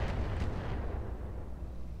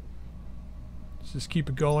 Let's just keep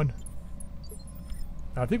it going.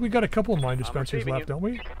 I think we got a couple of mine dispensers receiving left, you. don't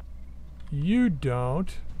we? You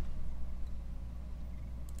don't.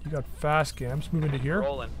 You got fast gams. Move into here.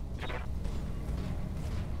 Rolling.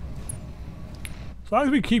 As long as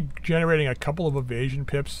we keep generating a couple of evasion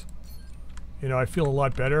pips, you know, I feel a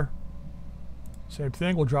lot better. Same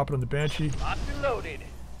thing, we'll drop it on the Banshee. Locked and loaded.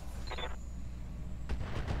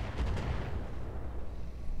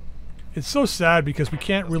 It's so sad because we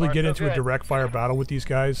can't really far, get so into a good. direct fire battle with these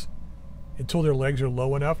guys until their legs are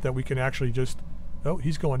low enough that we can actually just... Oh,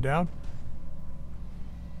 he's going down.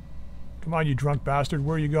 Come on, you drunk bastard,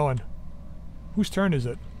 where are you going? Whose turn is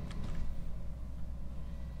it?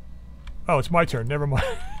 Oh, it's my turn, never mind.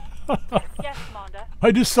 Yes, Monda.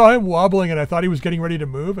 I just saw him wobbling and I thought he was getting ready to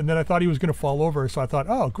move, and then I thought he was going to fall over, so I thought,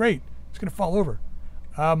 oh, great, he's going to fall over.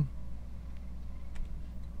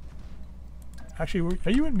 Actually,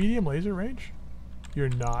 are you in medium laser range? You're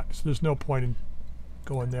not, so there's no point in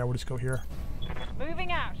going there. We'll just go here.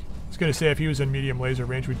 Moving out. I was going to say if he was in medium laser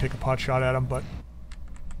range, we'd take a pot shot at him, but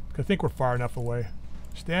I think we're far enough away.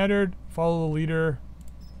 Standard, follow the leader.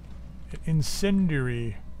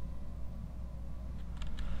 Incendiary.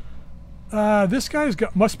 This guy's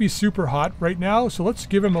must be super hot right now, so let's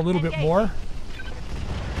give him a little bit more.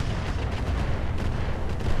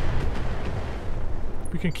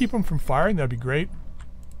 If we can keep him from firing, that'd be great.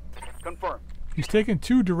 Confirm. He's taken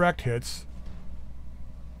 2 direct hits.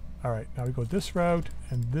 Alright, now we go this route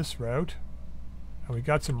and this route. And we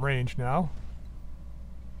got some range now.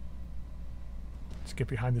 Let's get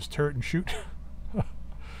behind this turret and shoot.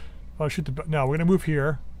 Oh, shoot the... No, we're going to move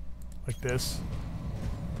here. Like this.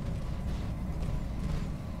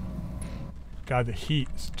 God, the heat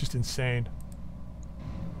is just insane.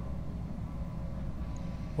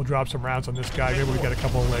 We'll drop some rounds on this guy. Maybe we get a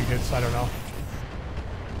couple of leg hits. I don't know.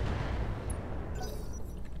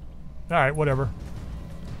 Alright, whatever.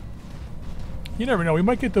 You never know. We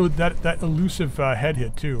might get that elusive head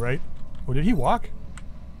hit too, right? Oh, did he walk?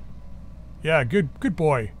 Yeah, good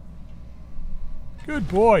boy. Good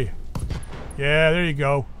boy. Yeah, there you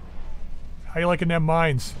go. How you liking them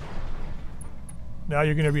mines? Now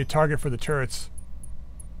you're going to be a target for the turrets.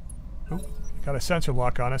 Oop, got a sensor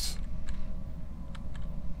lock on us.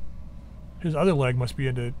 His other leg must be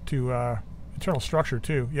into internal structure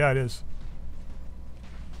too. Yeah, it is.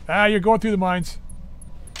 Ah, you're going through the mines.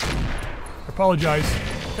 Apologize.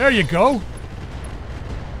 There you go.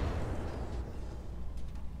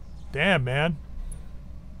 Damn, man.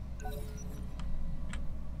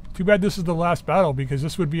 Too bad this is the last battle, because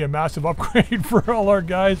this would be a massive upgrade for all our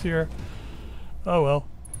guys here. Oh well.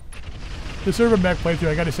 The server mech playthrough,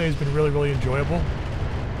 I gotta say, has been really, really enjoyable.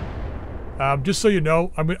 Just so you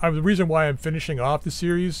know, the reason why I'm finishing off the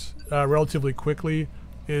series relatively quickly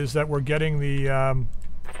is that we're getting the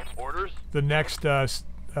Orders? the next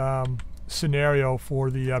scenario for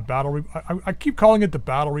the battle. I keep calling it the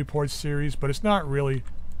Battle Reports series, but it's not really.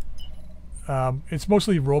 It's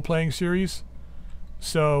mostly role-playing series,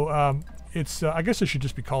 so it's. I guess I should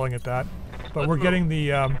just be calling it that. But we're getting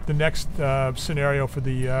the next scenario for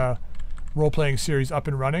the role-playing series up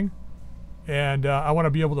and running, and I want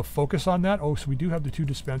to be able to focus on that. Oh, so we do have the 2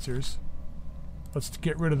 dispensers. Let's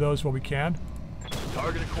get rid of those while we can.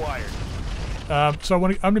 Target acquired. So I'm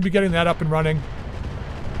going to be getting that up and running.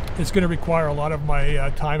 It's going to require a lot of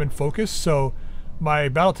my time and focus, so my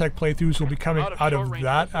BattleTech playthroughs will be coming out of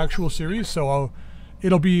that actual series. So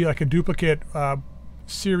it'll be like a duplicate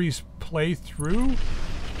series playthrough,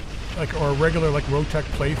 or a regular like Roguetech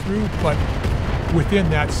playthrough, but within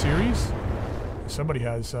that series. Somebody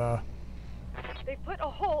has. They put a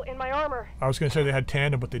hole in my armor. I was going to say they had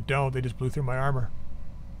tandem, but they don't. They just blew through my armor.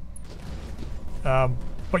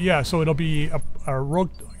 But yeah, so it'll be a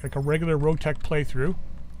regular Roguetech playthrough.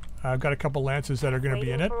 I've got a couple lances that are going to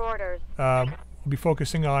be in it. We'll be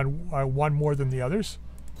focusing on one more than the others,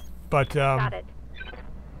 but Got it.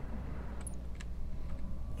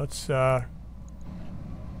 let's.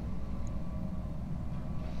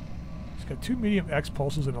 It's got 2 medium X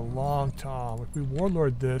pulses and a long tom. If we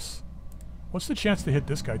warlord this, what's the chance to hit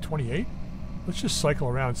this guy? 28. Let's just cycle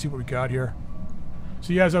around and see what we got here.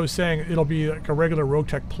 So yeah, as I was saying, it'll be like a regular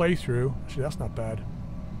Roguetech playthrough. Actually, that's not bad.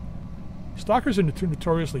 Stalkers are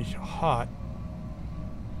notoriously hot,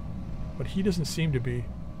 but he doesn't seem to be.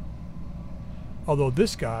 Although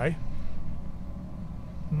this guy,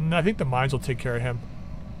 I think the mines will take care of him.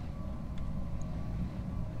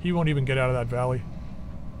 He won't even get out of that valley.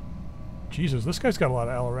 Jesus, this guy's got a lot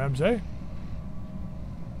of LRMs, eh?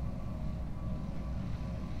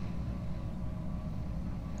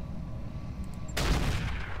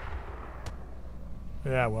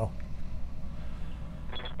 Yeah, well.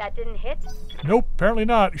 That didn't hit? Nope, apparently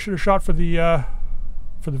not. You should have shot for the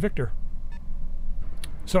victor.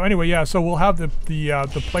 So anyway, yeah, so we'll have the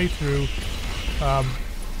playthrough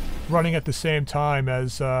running at the same time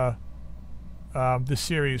as the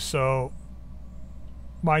series. So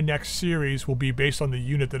my next series will be based on the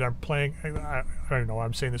unit that I'm playing. I don't know.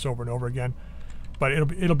 I'm saying this over and over again, but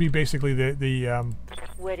it'll be basically the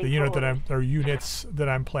unit that units that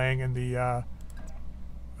I'm playing in the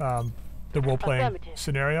role-playing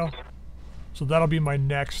scenario. So that'll be my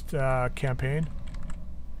next campaign.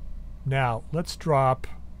 Now, let's drop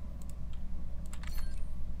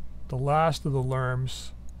the last of the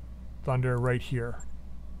Lerms Thunder right here.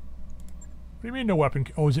 What do you mean no weapon?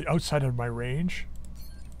 Oh, is it outside of my range?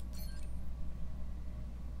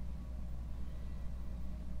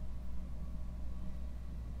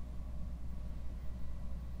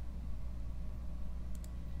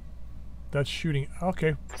 That's shooting.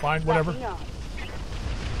 Okay, fine, whatever.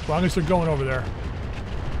 As long as they're going over there.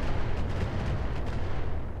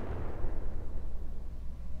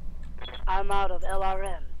 I'm out of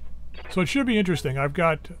LRMs. So it should be interesting. I've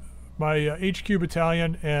got my HQ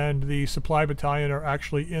battalion and the supply battalion are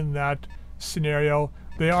actually in that scenario.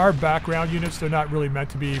 They are background units. They're not really meant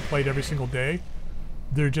to be played every single day.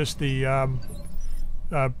 They're just the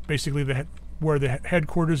basically where the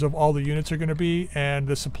headquarters of all the units are going to be and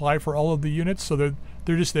the supply for all of the units. So they're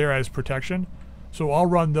just there as protection. So I'll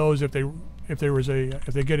run those if they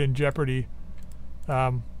get in jeopardy.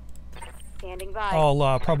 Standing by.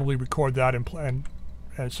 I'll probably record that and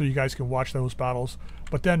so you guys can watch those battles.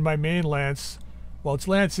 But then my main lance, well, it's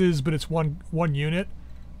lances, but it's one unit.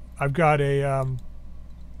 I've got a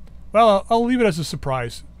well, I'll leave it as a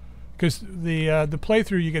surprise because the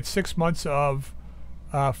playthrough, you get 6 months of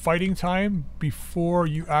fighting time before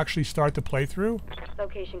you actually start the playthrough.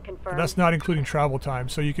 Location confirmed. And that's not including travel time,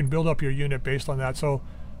 so you can build up your unit based on that. So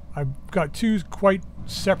I've got 2 quite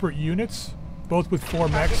separate units, both with 4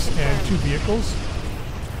 mechs and 2 vehicles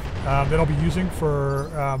that I'll be using for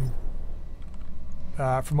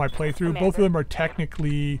my playthrough. Both of them are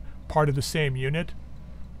technically part of the same unit,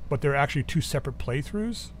 but they're actually 2 separate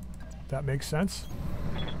playthroughs. If that makes sense.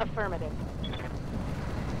 Affirmative.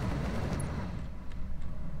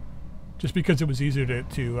 just because it was easier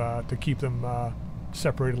to keep them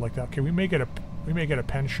separated like that. Okay, we may get a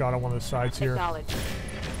pen shot on one of the sides here. Acknowledged.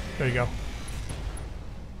 There you go.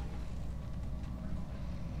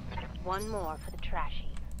 One more for the trash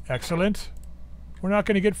heap. Excellent. We're not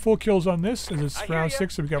going to get full kills on this, as it's I hear round ya.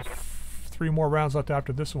 6, so we got 3 more rounds left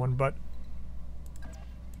after this one, but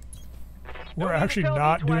we're Don't need to actually tell me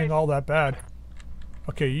not doing twice. all that bad.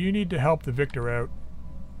 Okay, you need to help the Victor out.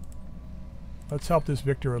 Let's help this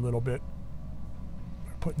Victor a little bit.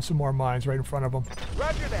 Putting some more mines right in front of him.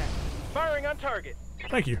 Roger that. Firing on target.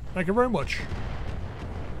 Thank you. Thank you very much.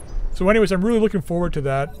 So anyways, I'm really looking forward to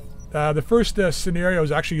that. The first scenario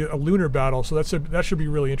is actually a lunar battle, so that should be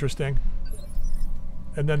really interesting.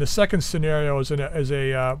 And then the second scenario is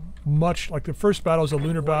a much like the first battle is a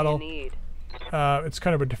lunar battle. What do you need? It's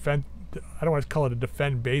kind of a defend. I don't want to call it a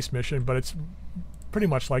defend base mission, but it's pretty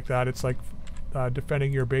much like that. It's like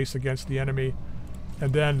defending your base against the enemy,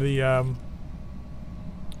 and then the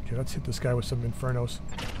okay, let's hit this guy with some infernos.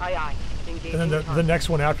 Aye, aye. Engaging And then the next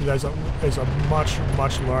one after that is a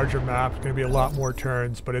much larger map. It's going to be a lot more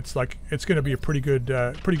turns, but it's going to be a pretty good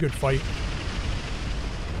fight.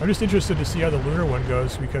 I'm just interested to see how the lunar one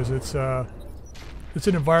goes because it's an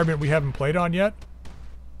environment we haven't played on yet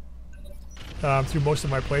through most of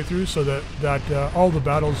my playthroughs. So that all the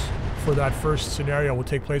battles for that first scenario will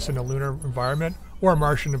take place in a lunar environment or a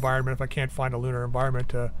Martian environment if I can't find a lunar environment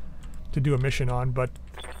to do a mission on. But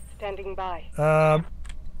Standing by.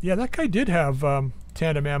 yeah, that guy did have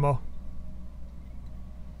tandem ammo.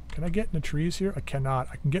 Can I get in the trees here? I cannot.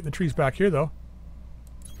 I can get in the trees back here though.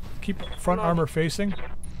 Keep front armor facing.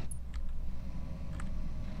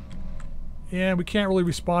 And we can't really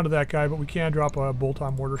respond to that guy, but we can drop a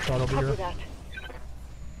bolt-on mortar shot over Copy here. that.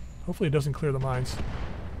 Hopefully it doesn't clear the mines.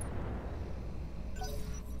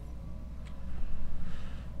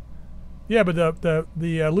 Yeah, but the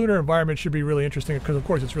lunar environment should be really interesting because of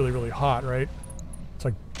course it's really hot, right? It's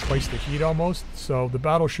like twice the heat almost. So the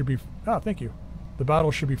battle should be thank you. The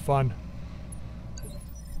battle should be fun.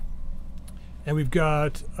 And we've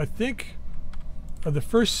got, I think, the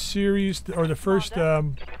first series or the first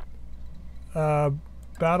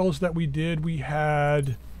battles that we did, we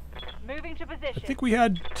had, Moving to I position. think we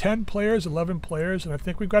had 10 players, 11 players, and I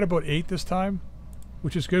think we've got about 8 this time,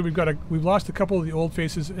 which is good. We've lost a couple of the old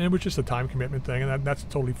faces, and it was just a time commitment thing, and that's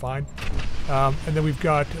totally fine. And then we've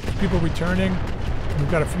got people returning.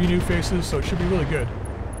 We've got a few new faces, so it should be really good.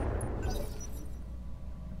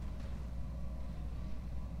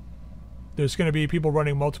 There's going to be people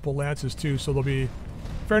running multiple lances too, so there'll be a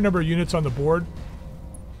fair number of units on the board.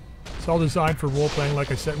 It's all designed for role-playing, like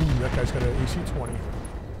I said. Ooh, that guy's got an AC-20.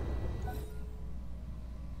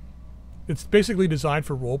 It's basically designed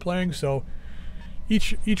for role-playing, so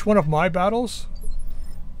each one of my battles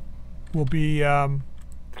will be...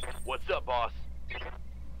 What's up, boss?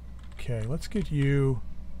 Okay, let's get you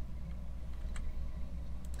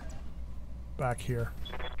back here.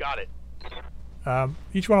 Got it.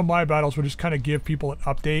 Each one of my battles will just kind of give people an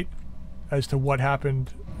update as to what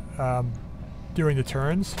happened during the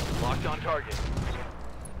turns. Locked on target.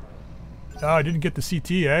 Oh, I didn't get the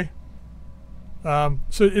CT, eh?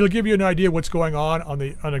 So it'll give you an idea what's going on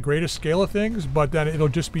a greater scale of things, but then you'll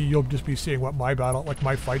just be seeing what my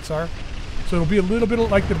fights are. So it'll be a little bit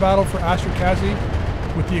like the battle for Astrokaszy,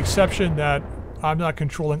 with the exception that I'm not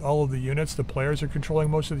controlling all of the units. The players are controlling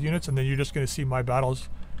most of the units, and then you're just going to see my battles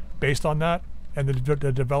based on that and the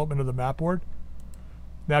development of the map board.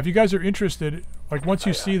 Now, if you guys are interested, like once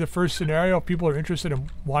you see the first scenario, if people are interested in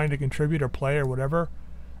wanting to contribute or play or whatever,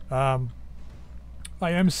 I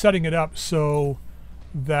am setting it up so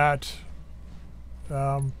that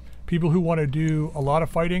people who want to do a lot of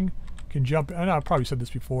fighting can jump in. And I've probably said this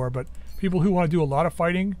before, but people who want to do a lot of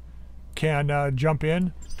fighting can jump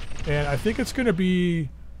in. And I think it's going to be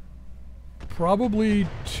probably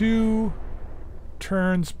 2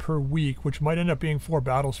 turns per week, which might end up being 4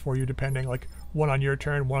 battles for you, depending, like 1 on your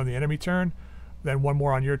turn, 1 on the enemy turn, then 1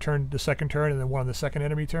 more on your turn, the second turn, and then 1 on the second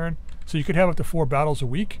enemy turn. So you could have up to 4 battles a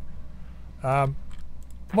week.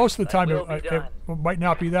 Most of the time it might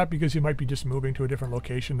not be that, because you might be just moving to a different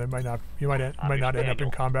location that might not end up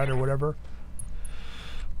in combat or whatever.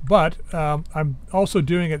 But I'm also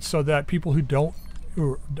doing it so that people who don't,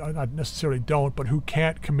 or not necessarily don't, but who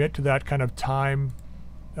can't commit to that kind of time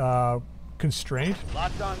constraint.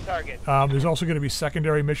 Locked on target. There's also going to be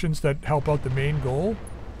secondary missions that help out the main goal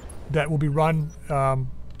that will be run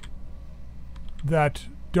that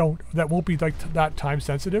won't be like that time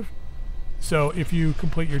sensitive. So if you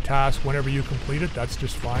complete your task whenever you complete it, that's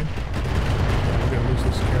just fine. We're going to lose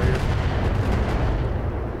this carrier.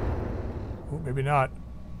 Oh, maybe not.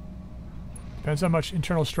 Depends how much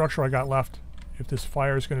internal structure I got left. If this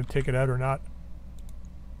fire is going to take it out or not.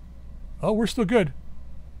 Oh, we're still good.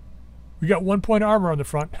 We got 1 point armor on the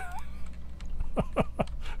front.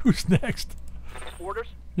 Who's next? Orders?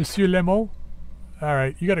 Monsieur Lemon?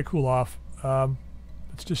 Alright, you got to cool off.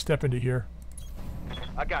 Let's just step into here.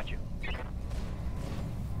 I got you.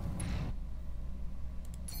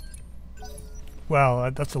 Wow,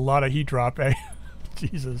 that's a lot of heat drop, eh?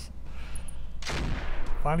 Jesus.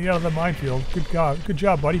 Finally out of the minefield. Good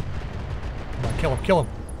job, buddy. Come on, kill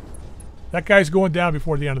him. That guy's going down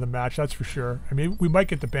before the end of the match, that's for sure. I mean, we might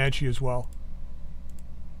get the Banshee as well.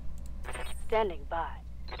 Standing by.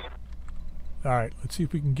 Alright, let's see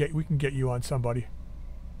if we can get you on somebody.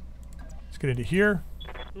 Let's get into here.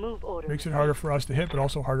 Move order. Makes it harder for us to hit, but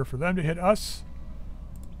also harder for them to hit us.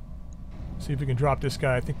 See if we can drop this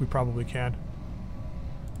guy. I think we probably can.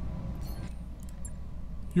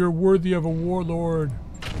 You're worthy of a warlord.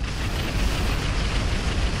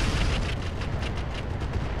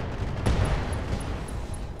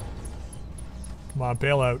 Come on,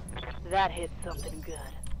 bail out. That hit something good.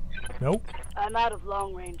 Nope. I'm out of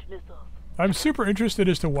long-range missiles. I'm super interested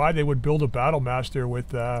as to why they would build a battle master with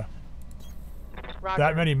that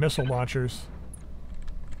many missile launchers.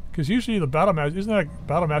 Because usually the battle master isn't that a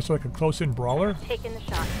battle master like a close-in brawler? Taking the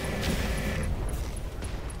shot.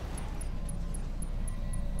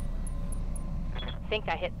 Think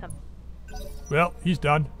I hit some. Well, he's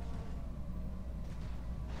done.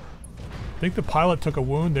 I think the pilot took a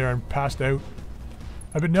wound there and passed out.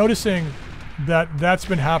 I've been noticing that that's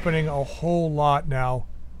been happening a whole lot now,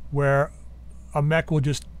 where a mech will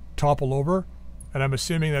just topple over, and I'm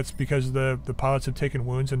assuming that's because the pilots have taken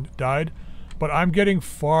wounds and died. But I'm getting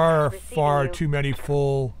far too many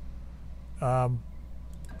full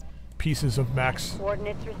pieces of mechs,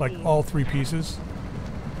 like all 3 pieces,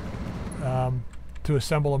 to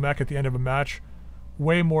assemble a mech at the end of a match.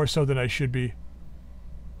 Way more so than I should be.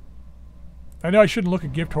 I know I shouldn't look a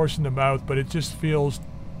gift horse in the mouth, but it just feels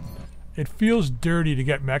dirty to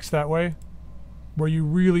get mechs that way, where you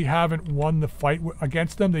really haven't won the fight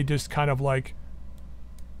against them. They just kind of like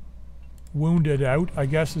wounded out, I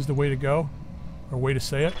guess is the way to go, or way to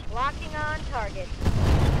say it. Locking on target.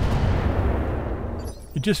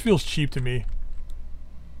 It just feels cheap to me.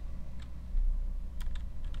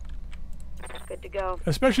 Good to go.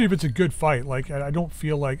 Especially if it's a good fight. Like, I don't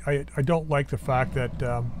feel like, I don't like the fact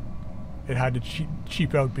that it had to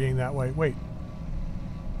cheap out being that way. Wait.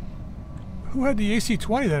 Who had the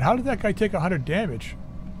AC-20 then? How did that guy take 100 damage?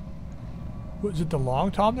 Was it the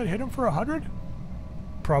Long Tom that hit him for 100?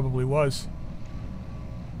 Probably was.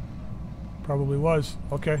 Probably was.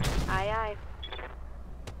 Okay. Aye, aye.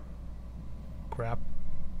 Crap.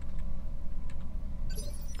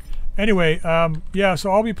 Anyway, yeah,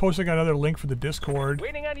 so I'll be posting another link for the Discord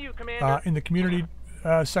Waiting on you, Commander. in the community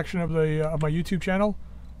section of my YouTube channel.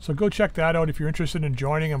 So go check that out if you're interested in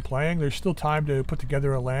joining and playing. There's still time to put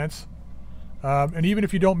together a lance. And even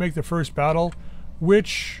if you don't make the first battle,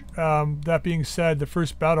 which, that being said, the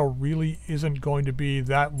first battle really isn't going to be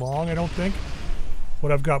that long, I don't think,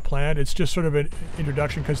 what I've got planned. It's just sort of an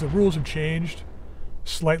introduction because the rules have changed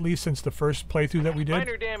slightly since the first playthrough that we did.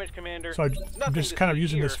 Minor damage, Commander. So I'm just kind of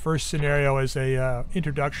using this first scenario as a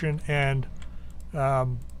introduction and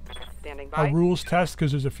Standing by. a rules test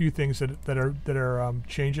because there's a few things that are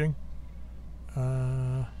changing.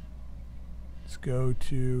 Let's go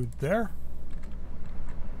to there.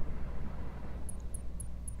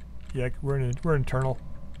 Yeah, we're internal.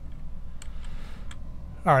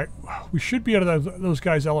 All right, we should be out of those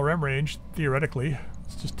guys' LRM range theoretically.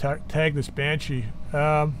 Let's just tag this Banshee.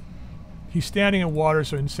 He's standing in water,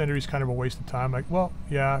 so incendiary's kind of a waste of time. Like, well,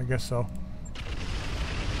 yeah, I guess so.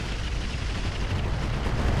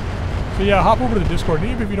 So yeah, hop over to the Discord, and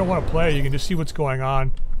even if you don't want to play, you can just see what's going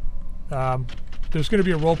on. There's going to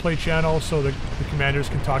be a roleplay channel, so the commanders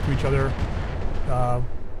can talk to each other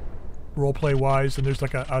roleplay wise, and there's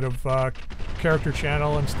like a out of character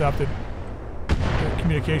channel and stuff that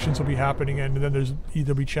communications will be happening in, and then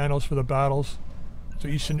there'll be channels for the battles. So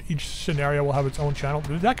each scenario will have its own channel.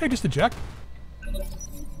 Did that guy just eject?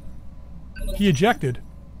 He ejected.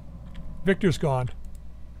 Victor's gone.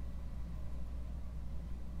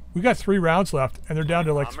 We got 3 rounds left, and they're down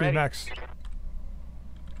to like 3 mechs.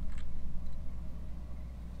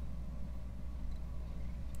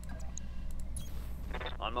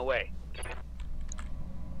 On my way.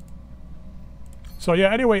 So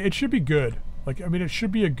yeah, anyway, it should be good. Like, I mean, it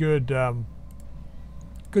should be a good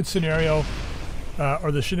good scenario.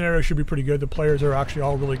 Or the scenario should be pretty good. The players are actually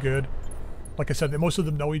all really good. Like I said, most of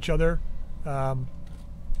them know each other.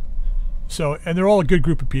 So, and they're all a good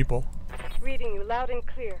group of people. Reading you loud and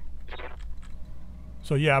clear.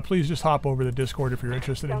 So yeah, please just hop over the Discord if you're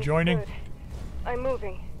interested in joining. Good. I'm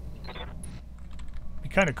moving. Be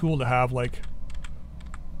kind of cool to have like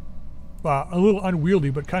a little unwieldy,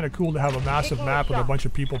 but kind of cool to have a massive Taking a map with a shot. bunch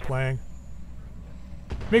of people playing.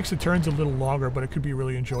 Makes the turns a little longer, but it could be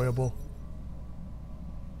really enjoyable.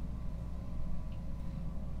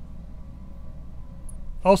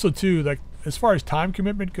 Also too, like as far as time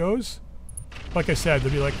commitment goes, like I said,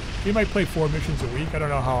 they'll be like, they might play 4 missions a week. I don't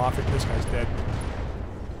know how often this guy's dead.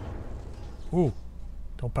 Ooh.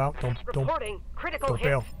 Don't pout, don't Reporting critical hit.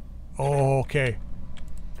 bail. Oh, okay.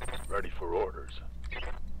 Ready for orders.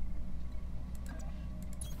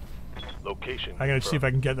 Location. I gotta see if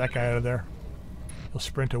I can get that guy out of there. He'll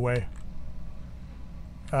sprint away.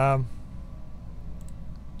 What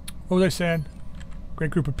was I saying?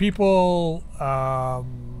 Great group of people.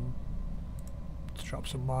 Let's drop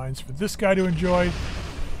some mines for this guy to enjoy.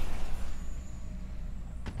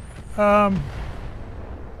 But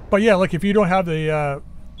yeah, like if you don't have the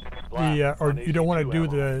or you don't want to do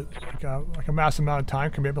the like a massive amount of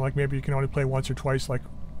time commitment, like maybe you can only play once or twice, like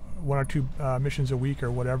 1 or 2 missions a week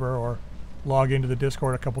or whatever, or log into the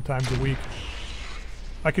Discord a couple times a week.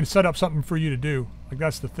 I can set up something for you to do. Like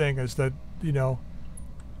that's the thing, is that, you know,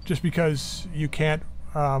 just because you can't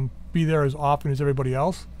be there as often as everybody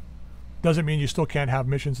else doesn't mean you still can't have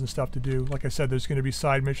missions and stuff to do. Like I said, there's going to be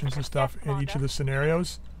side missions and stuff in each of the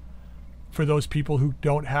scenarios for those people who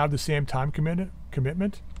don't have the same time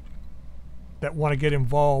commitment that want to get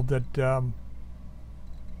involved. That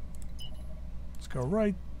let's go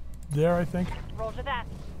right there, I think. Roger that.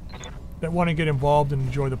 That want to get involved and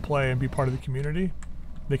enjoy the play and be part of the community,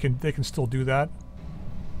 they can still do that.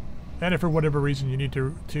 And if for whatever reason you need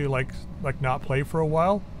to like not play for a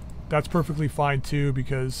while, that's perfectly fine too,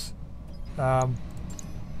 because I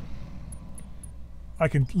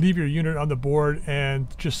can leave your unit on the board and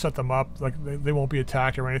just set them up, like they won't be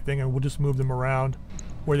attacked or anything, and we'll just move them around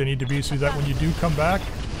where they need to be so that when you do come back,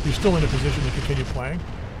 you're still in a position to continue playing.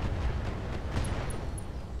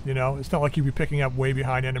 You know, it's not like you'd be picking up way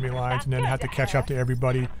behind enemy lines and then have to catch up to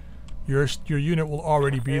everybody. Your unit will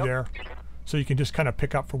already be there, so you can just kind of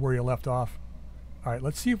pick up from where you left off. All right,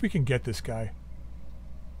 let's see if we can get this guy.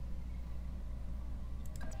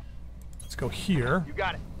 Let's go here. You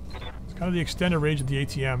got it. It's kind of the extended range of the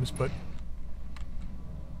ATMs, but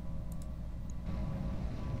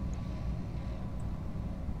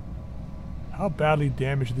how badly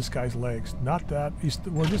damaged this guy's legs? Not that.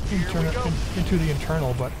 We're just into the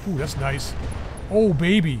internal, but ooh, that's nice. Oh,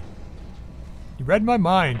 baby. You read my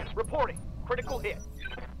mind. Reporting critical hit.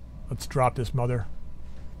 Let's drop this mother.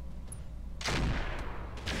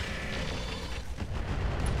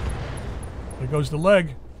 There goes the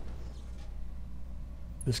leg.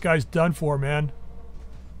 This guy's done for, man.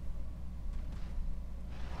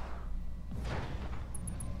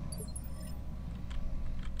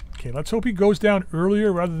 Okay, let's hope he goes down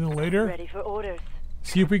earlier rather than later. Ready for orders.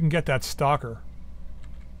 See if we can get that stalker.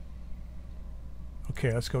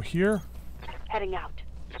 Okay, let's go here. Heading out.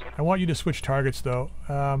 I want you to switch targets, though.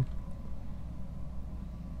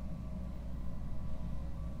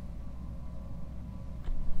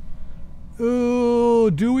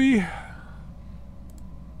 Oh, do we?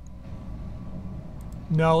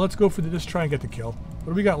 No, let's go for let's try and get the kill. What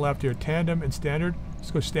do we got left here? Tandem and standard?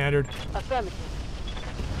 Let's go standard. Affirmative.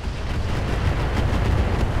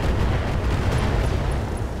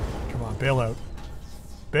 Come on, bail out.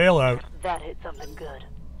 Bail out. That hit something good.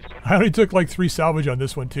 I only took like 3 salvage on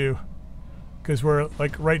this one too, because we're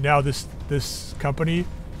like right now this company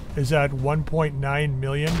is at 1.9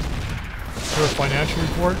 million for a financial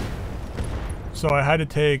report. So I had to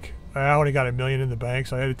take. I only got $1 million in the bank,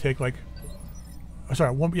 so I had to take like.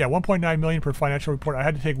 Sorry, 1.9 million per financial report. I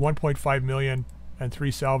had to take 1.5 million and 3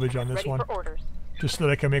 salvage on this Ready one, for orders. just so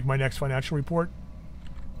that I can make my next financial report.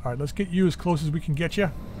 All right, let's get you as close as we can get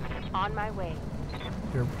you. On my way.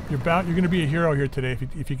 You're bound. You're going to be a hero here today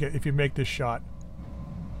if you make this shot.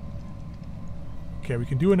 Okay, we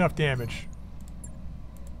can do enough damage.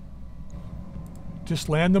 Just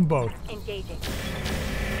land them both. Engaging.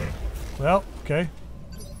 Well, okay.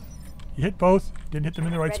 You hit both. Didn't hit them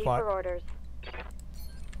in the right Ready spot. for orders.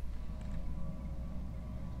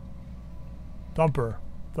 Thumper,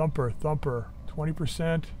 thumper, thumper.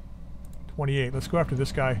 20%. 28. Let's go after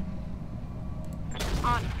this guy.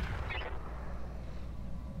 On.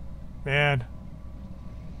 Man.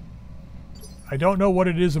 I don't know what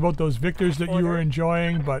it is about those victors that you were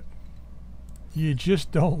enjoying, but you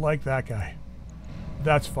just don't like that guy.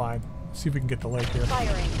 That's fine. Let's see if we can get the leg here.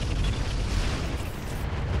 Firing.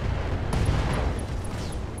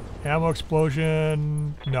 Ammo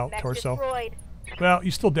explosion. No, Mech torso. destroyed. Well,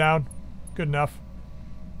 he's still down. Good enough.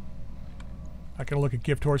 Not gonna look a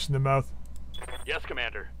gift horse in the mouth. Yes,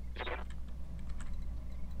 Commander.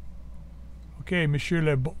 Okay, Monsieur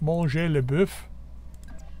le Manger le Boeuf.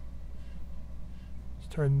 Let's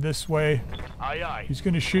turn this way. Aye, aye. He's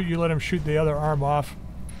gonna shoot you, let him shoot the other arm off.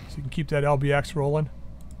 So you can keep that LBX rolling.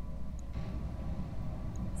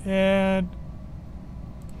 And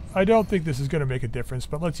I don't think this is gonna make a difference,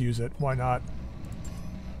 but let's use it. Why not?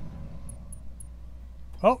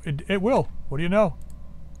 Oh, it will. What do you know?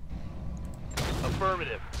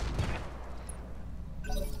 Affirmative.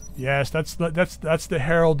 Yes, that's the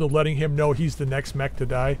herald of letting him know he's the next mech to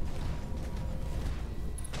die.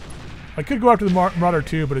 I could go after the Marauder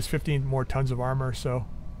too, but it's 15 more tons of armor, so...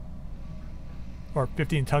 Or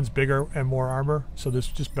 15 tons bigger and more armor, so this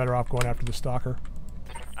is just better off going after the Stalker.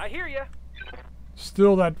 I hear ya.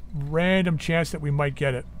 Still that random chance that we might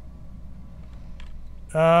get it.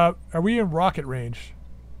 Are we in rocket range?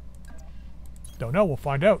 Don't know, we'll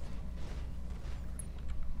find out.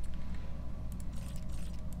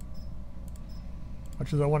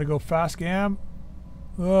 Much as I want to go fast gam.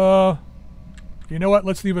 You know what?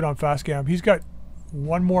 Let's leave it on fast gam. He's got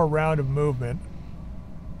one more round of movement.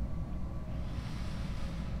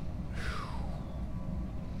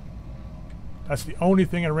 That's the only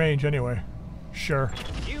thing in range anyway. Sure.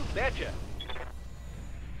 You betcha.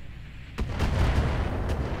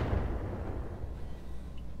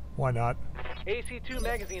 Why not? AC2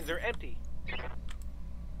 magazines are empty. If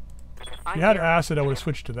you had acid, I would have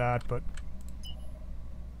switched to that, but...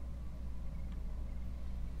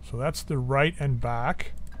 So that's the right and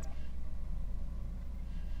back.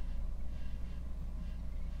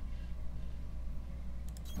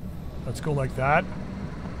 Let's go like that.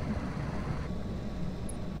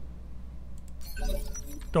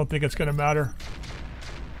 Don't think it's going to matter.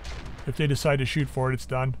 If they decide to shoot for it, it's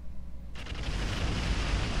done.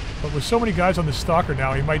 But with so many guys on the Stalker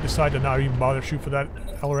now, he might decide to not even bother to shoot for that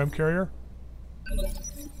LRM carrier.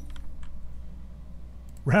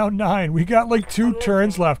 Round 9. We got like 2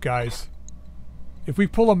 turns left, guys. If we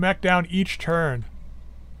pull a mech down each turn.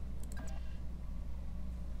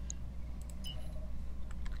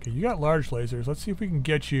 Okay, you got large lasers. Let's see if we can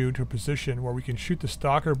get you to a position where we can shoot the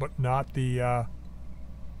Stalker, but not the,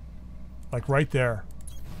 like right there.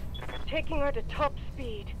 Taking her to top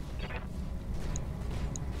speed.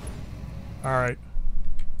 Alright.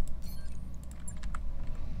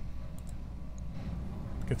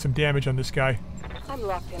 Get some damage on this guy. I'm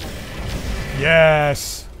locked in.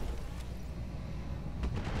 Yes!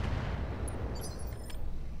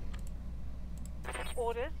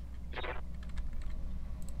 Orders?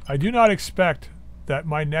 I do not expect that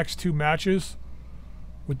my next 2 matches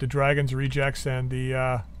with the Dragons rejects and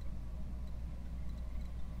the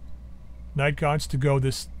Night Gaunts to go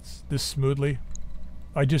this smoothly.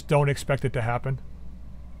 I just don't expect it to happen.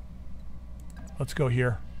 Let's go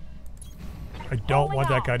here. I don't want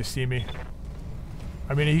that guy to see me.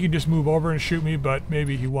 I mean, he can just move over and shoot me, but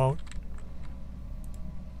maybe he won't.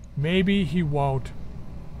 Maybe he won't.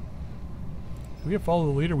 Do we have follow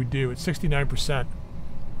the leader? We do. It's 69%.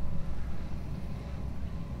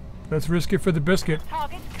 Let's risk it for the biscuit.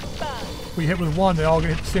 Target confirmed. We hit with 1, they all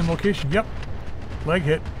gonna hit the same location. Yep. Leg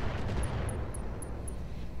hit.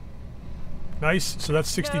 Nice. So that's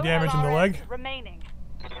 60 damage in the leg. Remaining.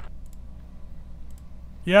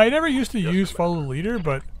 Yeah, I never used to use follow the leader,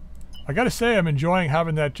 but I gotta say I'm enjoying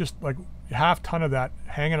having that just like half ton of that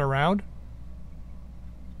hanging around.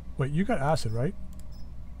 Wait, you got acid, right?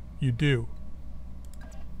 You do.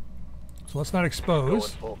 So let's not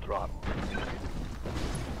expose. Going full throttle.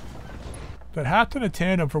 That half ton of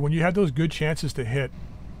tandem for when you have those good chances to hit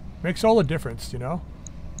makes all the difference, you know?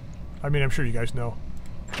 I mean, I'm sure you guys know.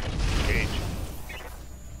 Engage.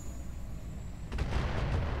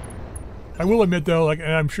 I will admit though, like,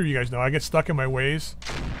 and I'm sure you guys know, I get stuck in my ways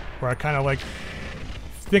where I kind of like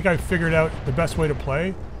think I've figured out the best way to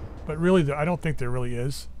play, but really I don't think there really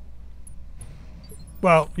is.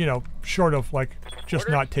 Well, you know, short of like just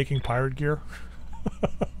not taking pirate gear.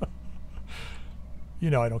 You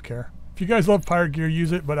know I don't care. If you guys love pirate gear,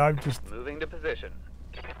 use it, but I'm just... Moving to position.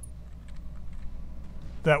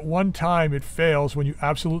 That one time it fails when you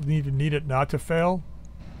absolutely need it not to fail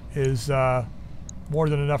is more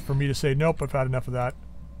than enough for me to say, nope, I've had enough of that.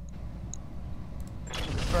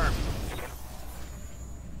 Confirmed.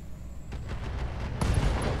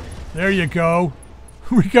 There you go.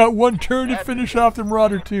 We got 1 turn to finish off the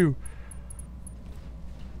Marauder 2.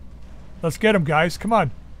 Let's get him, guys. Come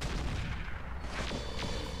on.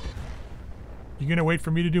 You gonna wait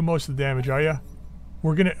for me to do most of the damage, are you?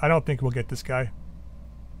 We're gonna... I don't think we'll get this guy.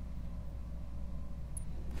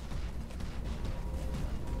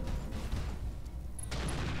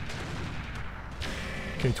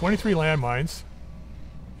 Okay, 23 landmines.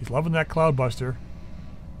 He's loving that cloudbuster.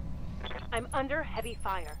 I'm under heavy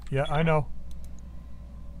fire. Yeah, I know.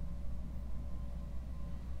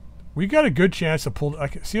 We got a good chance to pull.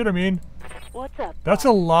 See what I mean? What's up? That's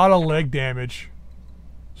a lot of leg damage.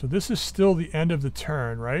 So this is still the end of the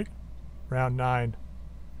turn, right? Round 9.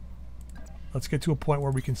 Let's get to a point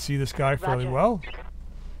where we can see this guy fairly Roger. well.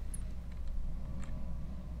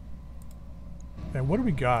 And what do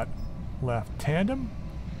we got left? Tandem?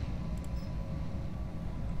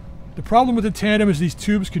 The problem with the tandem is these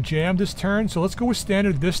tubes could jam this turn, so let's go with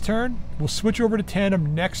standard this turn. We'll switch over to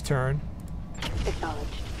tandem next turn. Acknowledged.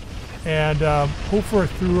 And hope for a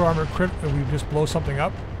through armor crit and we just blow something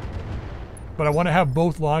up. But I want to have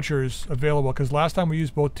both launchers available because last time we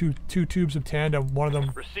used both two tubes of tandem, one of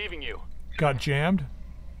them Receiving you. got jammed.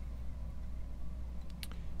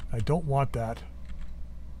 I don't want that.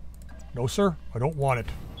 No, sir, I don't want it.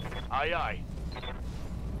 Aye, aye.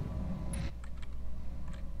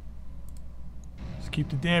 Let's keep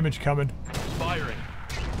the damage coming. Firing.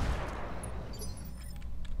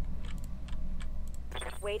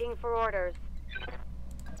 Waiting for orders.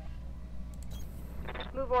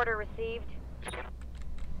 Move order received.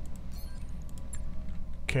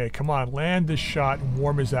 Okay, come on, land this shot and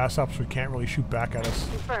warm his ass up so he can't really shoot back at us.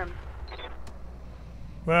 Confirmed.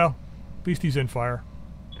 Well, at least he's in fire.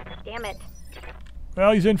 Damn it.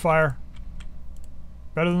 Well, he's in fire.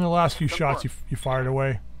 Better than the last few shots you fired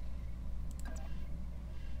away.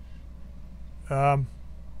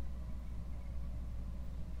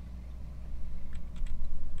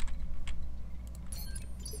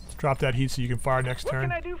 Let's drop that heat so you can fire next What turn.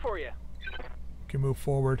 can I do for you? You can move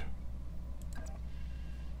forward.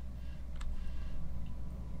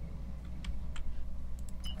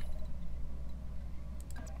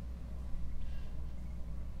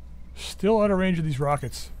 Still out of range of these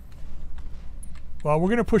rockets. Well, we're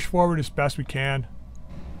going to push forward as best we can.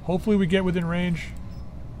 Hopefully we get within range.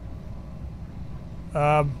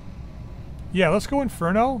 Yeah, let's go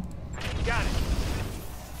Inferno. Got it.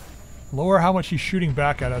 Lower how much he's shooting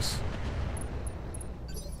back at us.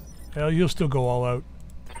 Hell, you'll still go all out.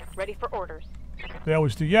 Ready for orders. They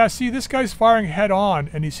always do. Yeah, see, this guy's firing head on,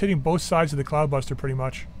 and he's hitting both sides of the cloudbuster pretty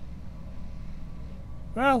much.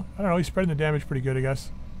 Well, I don't know, he's spreading the damage pretty good, I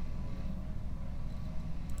guess.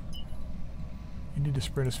 You need to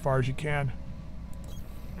sprint as far as you can.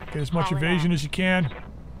 Get as much Calling evasion out. as you can.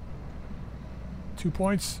 2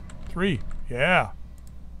 points. 3. Yeah.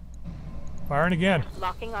 Firing again.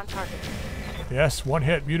 Locking on target. Yes, 1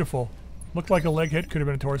 hit. Beautiful. Looked like a leg hit. Could have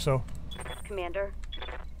been a torso. Commander.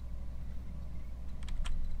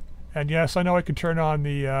 And yes, I know I could turn on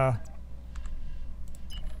the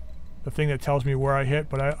thing that tells me where I hit,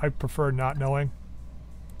 but I prefer not knowing.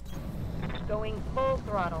 Going full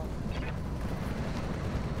throttle.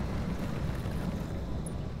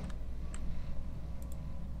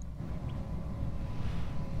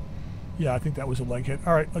 Yeah, I think that was a leg hit.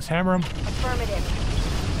 All right, let's hammer him. Affirmative.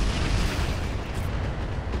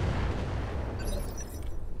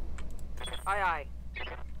 Aye, aye.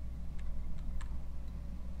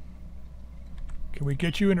 Can we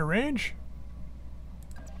get you into range?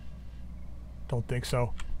 Don't think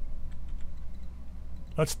so.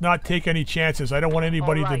 Let's not take any chances. I don't want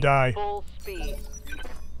anybody All right, to die. Full speed.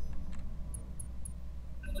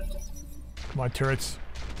 Come on, turrets.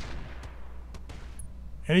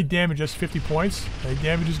 Any damage, that's 50 points. Any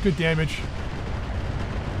damage is good damage.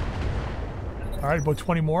 Alright, about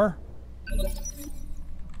 20 more.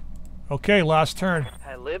 Okay, last turn.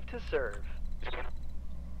 I live to serve.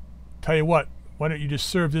 Tell you what, why don't you just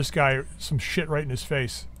serve this guy some shit right in his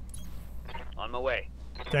face? On my way.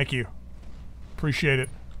 Thank you. Appreciate it.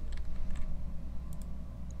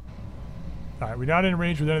 Alright, we're not in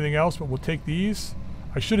range with anything else, but we'll take these.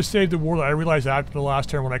 I should have saved the warlord. I realized after the last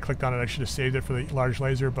turn when I clicked on it, I should have saved it for the large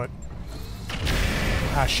laser, but...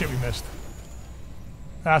 Ah, shit, we missed.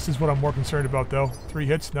 That is what I'm more concerned about, though. 3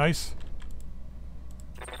 hits, nice.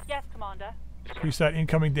 Yes, Commander. Increase that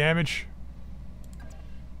incoming damage.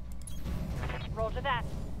 Roger that.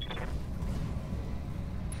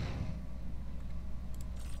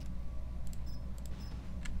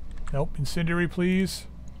 Nope, incendiary, please.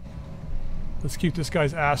 Let's keep this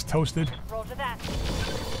guy's ass toasted. Roger that.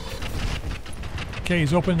 Okay,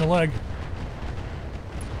 he's opening the leg.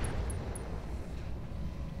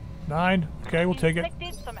 9. Okay, we'll take it.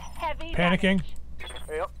 Inflicted some heavy Panicking. damage.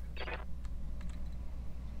 Yep.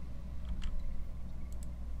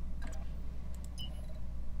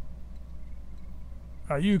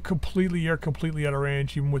 You're completely out of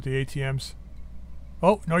range, even with the ATMs.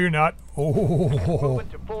 Oh, no, you're not. Oh, Moving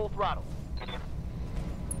to full throttle.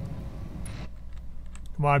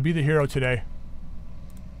 come Come on, be the hero today.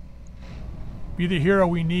 Be the hero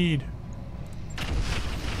we need.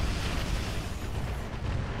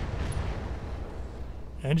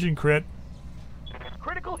 Engine crit.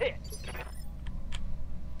 Critical hit.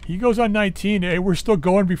 He goes on 19. Hey, we're still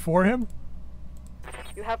going before him?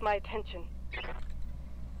 You have my attention.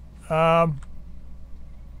 We're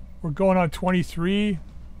going on 23.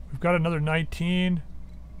 We've got another 19.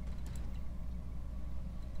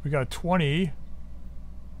 We got 20.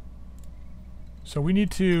 So we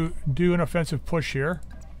need to do an offensive push here.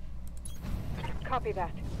 Copy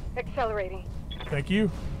that. Accelerating. Thank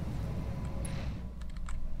you.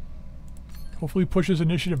 Hopefully pushes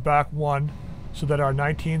initiative back 1 so that our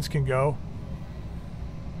 19s can go.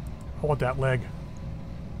 I want that leg.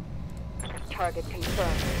 Target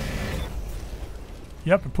confirmed.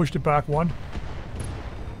 Yep, it pushed it back 1.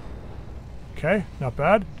 Okay, not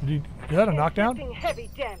bad. Is that a knockdown? Inflicting heavy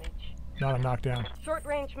damage. Not a knockdown.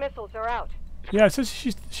 Short-range missiles are out. Yeah, it says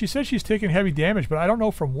she says she's taking heavy damage, but I don't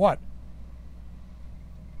know from what.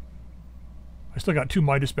 I still got 2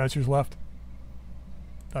 Might dispensers left.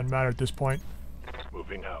 Doesn't matter at this point.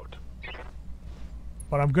 Moving out.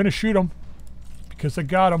 But I'm going to shoot them because I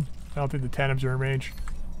got them. I don't think the tandems are in range.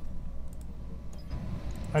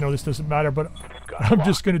 I know this doesn't matter, but I'm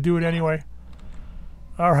just going to do it anyway.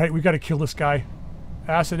 Alright, we got to kill this guy.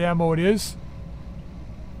 Acid ammo it is.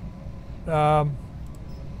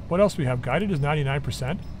 What else do we have? Guided is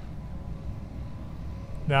 99%.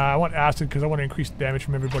 Nah, I want acid because I want to increase the damage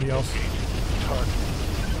from everybody else.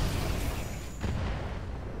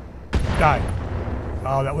 Die.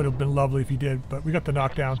 Oh, that would have been lovely if he did, but we got the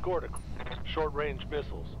knockdown. Scored a short-range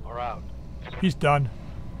missiles are out. He's done.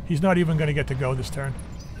 He's not even going to get to go this turn.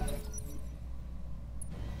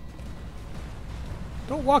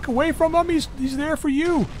 Don't walk away from him. He's there for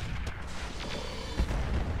you.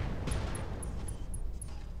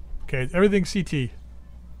 Okay, everything's CT.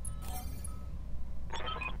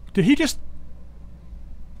 Did he just...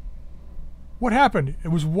 What happened? It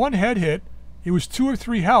was 1 head hit. It was 2 or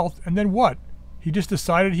 3 health, and then what? He just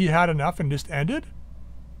decided he had enough and just ended?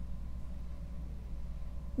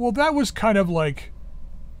 Well, that was kind of like...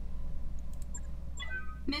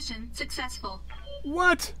 Mission successful.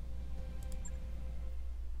 What?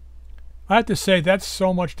 I have to say, that's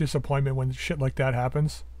so much disappointment when shit like that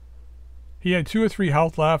happens. He had 2 or 3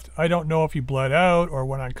 health left. I don't know if he bled out or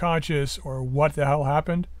went unconscious or what the hell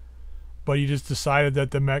happened, but he just decided that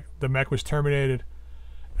the mech was terminated.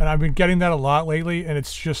 And I've been getting that a lot lately, and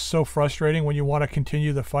it's just so frustrating when you want to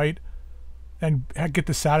continue the fight and get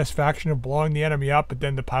the satisfaction of blowing the enemy up, but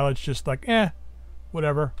then the pilot's just like,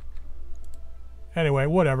 whatever. Anyway,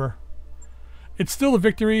 whatever. It's still a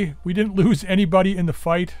victory. We didn't lose anybody in the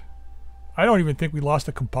fight. I don't even think we lost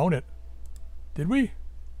a component. Did we?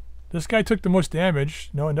 This guy took the most damage.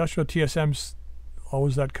 No, industrial TSM's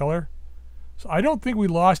always that color. So I don't think we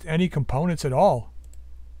lost any components at all.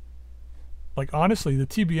 Like, honestly, the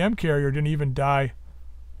TBM carrier didn't even die.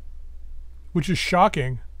 Which is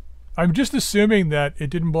shocking. I'm just assuming that it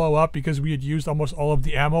didn't blow up because we had used almost all of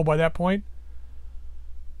the ammo by that point.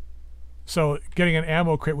 So getting an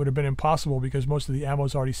ammo crit would have been impossible because most of the ammo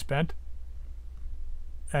is already spent.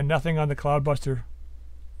 And nothing on the Cloudbuster.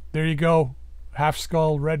 There you go. Half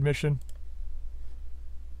skull red mission.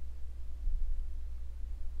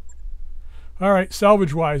 Alright,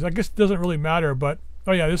 salvage wise, I guess it doesn't really matter, but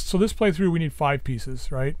oh yeah, this playthrough we need 5 pieces,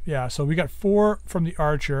 right? Yeah, so we got 4 from the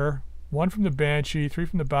Archer, 1 from the Banshee, 3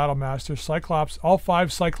 from the Battlemaster, Cyclops, all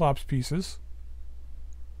 5 Cyclops pieces.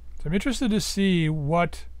 So I'm interested to see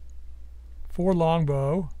what 4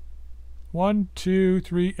 longbow, 1, 2,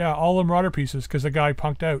 3, yeah, all the Marauder pieces because the guy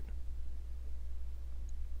punked out.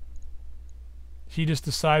 He just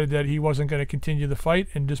decided that he wasn't going to continue the fight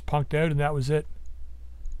and just punked out, and that was it.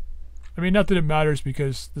 I mean, not that it matters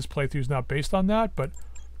because this playthrough is not based on that, but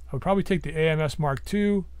I would probably take the AMS Mark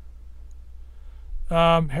II.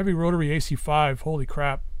 Heavy rotary AC5, holy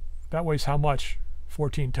crap. That weighs how much?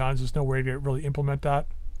 14 tons. There's no way to really implement that.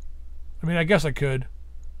 I mean, I guess I could.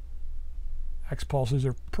 X-pulses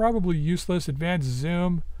are probably useless. Advanced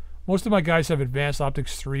zoom. Most of my guys have advanced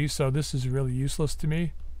optics 3, so this is really useless to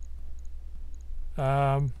me.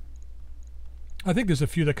 I think there's a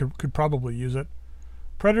few that could probably use it.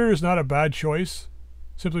 Predator is not a bad choice,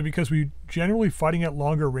 simply because we're generally fighting at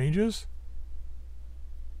longer ranges.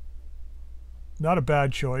 Not a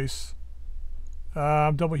bad choice.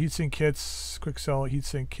 Double heatsink kits, quick cell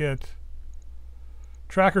heatsink kit.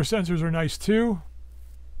 Tracker sensors are nice too.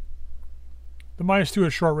 The -2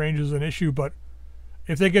 at short range is an issue, but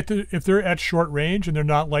if they're at short range and they're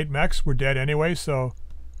not light mechs, we're dead anyway, so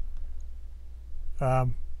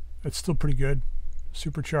it's still pretty good.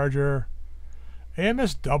 Supercharger.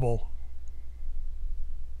 AMS double.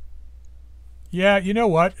 Yeah, you know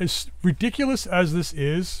what? As ridiculous as this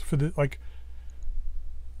is for the, like,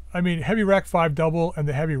 I mean, heavy rack 5 double and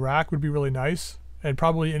the heavy rack would be really nice. And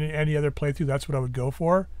probably in any other playthrough, that's what I would go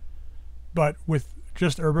for. But with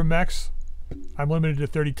just urban mechs, I'm limited to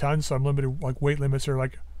 30 tons, so I'm limited, like, weight limits are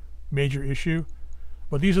like major issue.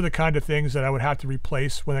 But these are the kind of things that I would have to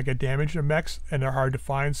replace when I get damaged in mechs, and they're hard to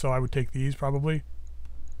find, so I would take these probably.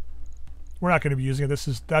 We're not going to be using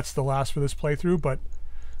it. That's the last for this playthrough, but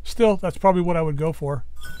still, that's probably what I would go for.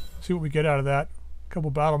 See what we get out of that. A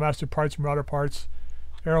couple Battlemaster parts, Marauder parts.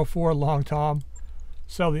 Arrow 4, Long Tom.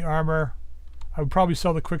 Sell the armor. I would probably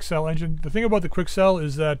sell the quick sell engine. The thing about the quick sell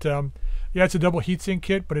is that, yeah, it's a double heatsink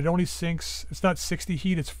kit, but it only sinks, it's not 60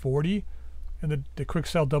 heat, it's 40. And the quick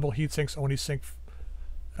sell double heat sinks only sink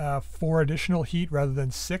 4 additional heat rather than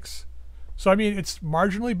 6. So, I mean, it's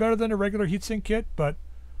marginally better than a regular heatsink kit, but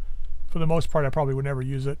for the most part, I probably would never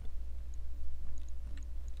use it.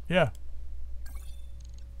 Yeah.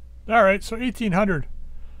 All right, so 1,800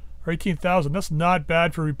 or 18,000. That's not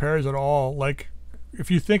bad for repairs at all. Like, if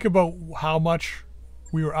you think about how much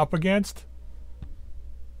we were up against,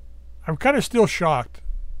 I'm kind of still shocked.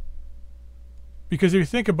 Because if you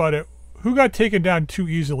think about it, who got taken down too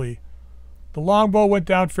easily? The longbow went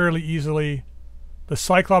down fairly easily. The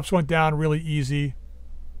Cyclops went down really easy.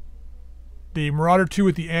 The Marauder 2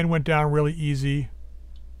 at the end went down really easy.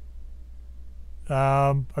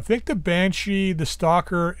 I think the Banshee, the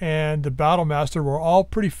Stalker, and the Battlemaster were all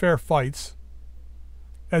pretty fair fights.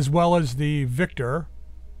 As well as the Victor,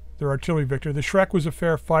 the Artillery Victor. The Shrek was a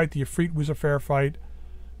fair fight. The Ifrit was a fair fight.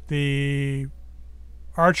 The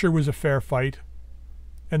Archer was a fair fight.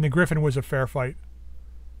 And the Griffin was a fair fight.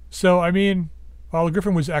 So, I mean, well, the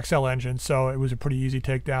Griffin was XL engine, so it was a pretty easy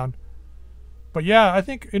takedown. But yeah, I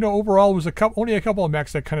think, you know, overall it was only a couple of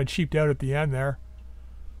mechs that kind of cheaped out at the end there.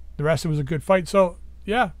 The rest, it was a good fight. So,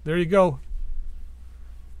 yeah, there you go.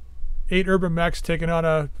 8 urban mechs taking on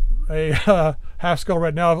a half skull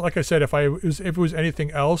red. Now, like I said, if it was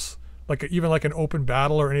anything else, like even like an open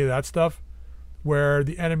battle or any of that stuff, where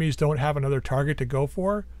the enemies don't have another target to go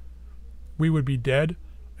for, we would be dead.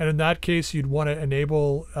 And in that case, you'd want to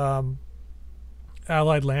enable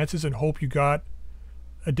allied lances and hope you got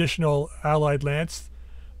additional allied lance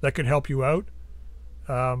that could help you out.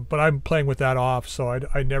 But I'm playing with that off, so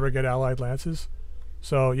I never get allied lances.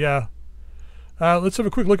 So yeah, let's have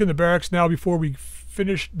a quick look in the barracks now before we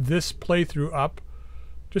finish this playthrough up,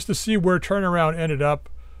 just to see where turnaround ended up.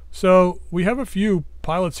 So we have a few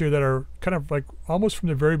pilots here that are kind of like almost from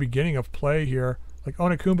the very beginning of play here. Like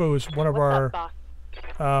Onakumba was one of our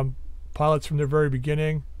pilots from the very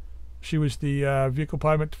beginning. She was the vehicle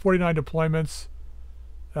pilot. 49 deployments,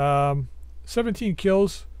 17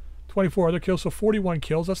 kills, 24 other kills, so 41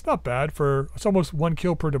 kills. That's not bad for, it's almost 1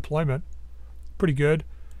 kill per deployment. Pretty good.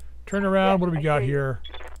 Turnaround, what do we got here?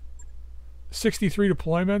 63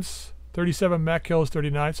 deployments, 37 mech kills,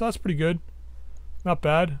 39, so that's pretty good. Not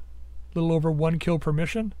bad. A little over 1 kill per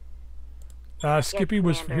mission. Skippy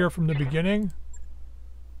was here from the beginning.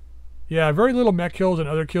 Yeah, very little mech kills and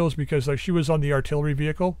other kills because like she was on the artillery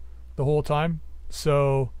vehicle the whole time.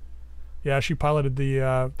 So yeah, she piloted the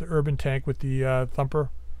urban tank with the thumper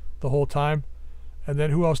the whole time. And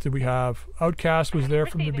then who else did we have? Outcast was there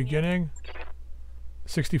from the beginning.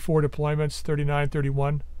 64 deployments, 39,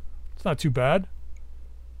 31. It's not too bad.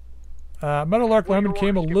 Meadowlark Lemon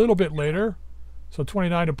came a little bit later. So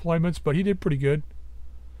 29 deployments, but he did pretty good.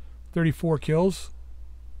 34 kills.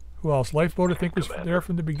 Who else? Lifeboat, I think, was there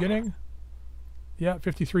from the beginning. Yeah,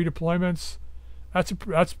 53 deployments.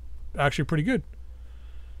 That's actually pretty good.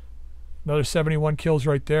 Another 71 kills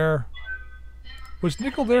right there. Was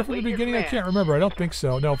Nickel there from the beginning? I can't remember. I don't think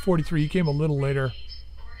so. No, 43. He came a little later.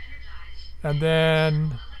 And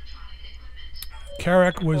then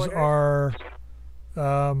Karek was our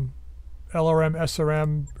LRM,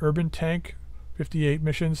 SRM urban tank. 58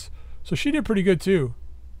 missions. So she did pretty good too.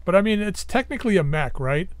 But I mean, it's technically a mech,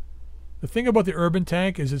 right? The thing about the urban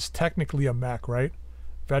tank is it's technically a mech, right?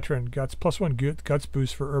 Veteran, guts, +1 guts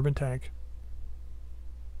boost for urban tank.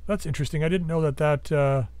 That's interesting. I didn't know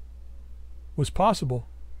that was possible.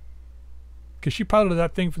 Because she piloted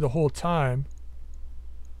that thing for the whole time.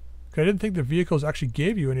 I didn't think the vehicles actually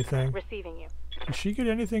gave you anything. Receiving you. Did she get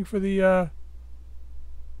anything for the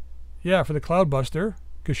yeah, for the Cloudbuster?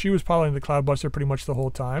 Because she was piloting the Cloudbuster pretty much the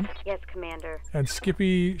whole time. Yes, Commander. And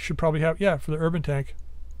Skippy should probably have, yeah, for the urban tank.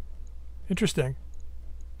 Interesting.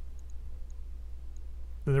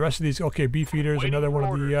 Then the rest of these, okay, Beefeaters, another one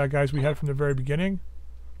of the guys we had from the very beginning.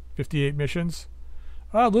 58 missions.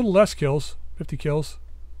 A little less kills, 50 kills.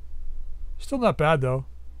 Still not bad though.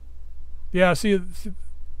 Yeah, see,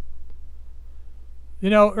 you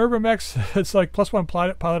know, urban mechs, it's like +1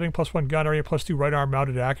 piloting, +1 gun area, +2 right arm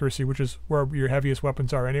mounted accuracy, which is where your heaviest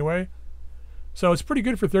weapons are anyway. So it's pretty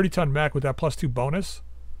good for 30-ton mech with that +2 bonus.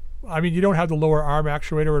 I mean, you don't have the lower arm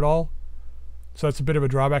actuator at all, so that's a bit of a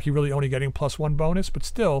drawback. You're really only getting +1 bonus, but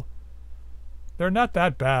still, they're not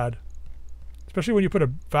that bad, especially when you put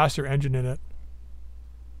a faster engine in it.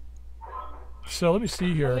 So let me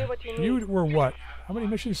see here. You were what? How many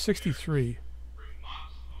missions? 63.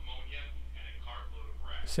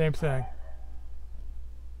 Same thing.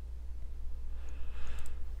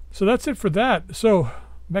 So that's it for that. So,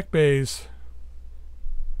 mech bays.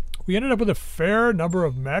 We ended up with a fair number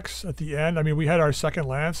of mechs at the end. I mean, we had our second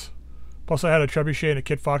Lance. Plus I had a Trebuchet and a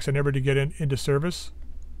Kit Fox I never did get into service.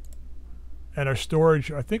 And our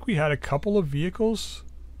storage, I think we had a couple of vehicles.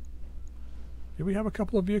 Did we have a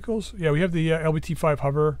couple of vehicles? Yeah, we have the LBT-5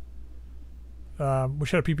 Hover,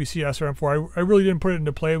 which had a PPC SRM-4. I really didn't put it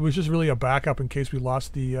into play. It was just really a backup in case we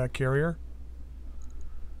lost the carrier.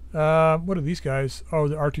 What are these guys? Oh,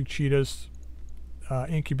 the Arctic Cheetahs.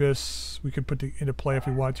 Incubus. We could put into play if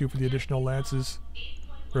we want to for the additional Lances.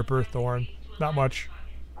 Ripper, Thorn. Not much.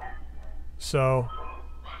 So,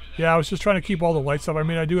 yeah, I was just trying to keep all the light stuff. I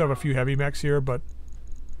mean, I do have a few heavy mechs here, but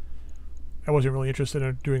I wasn't really interested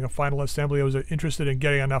in doing a final assembly. I was interested in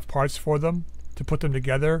getting enough parts for them to put them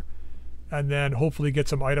together and then hopefully get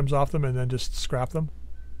some items off them and then just scrap them.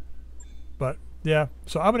 But yeah,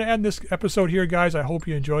 so I'm going to end this episode here, guys. I hope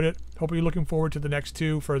you enjoyed it. Hope you're looking forward to the next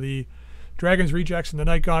two for the Dragons Rejects and the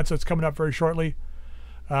Night Gaunts. That's coming up very shortly.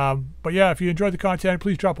 But yeah, if you enjoyed the content,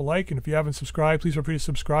 please drop a like. And if you haven't subscribed, please feel free to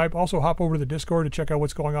subscribe. Also, hop over to the Discord to check out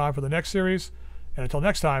what's going on for the next series. And until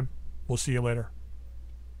next time, we'll see you later.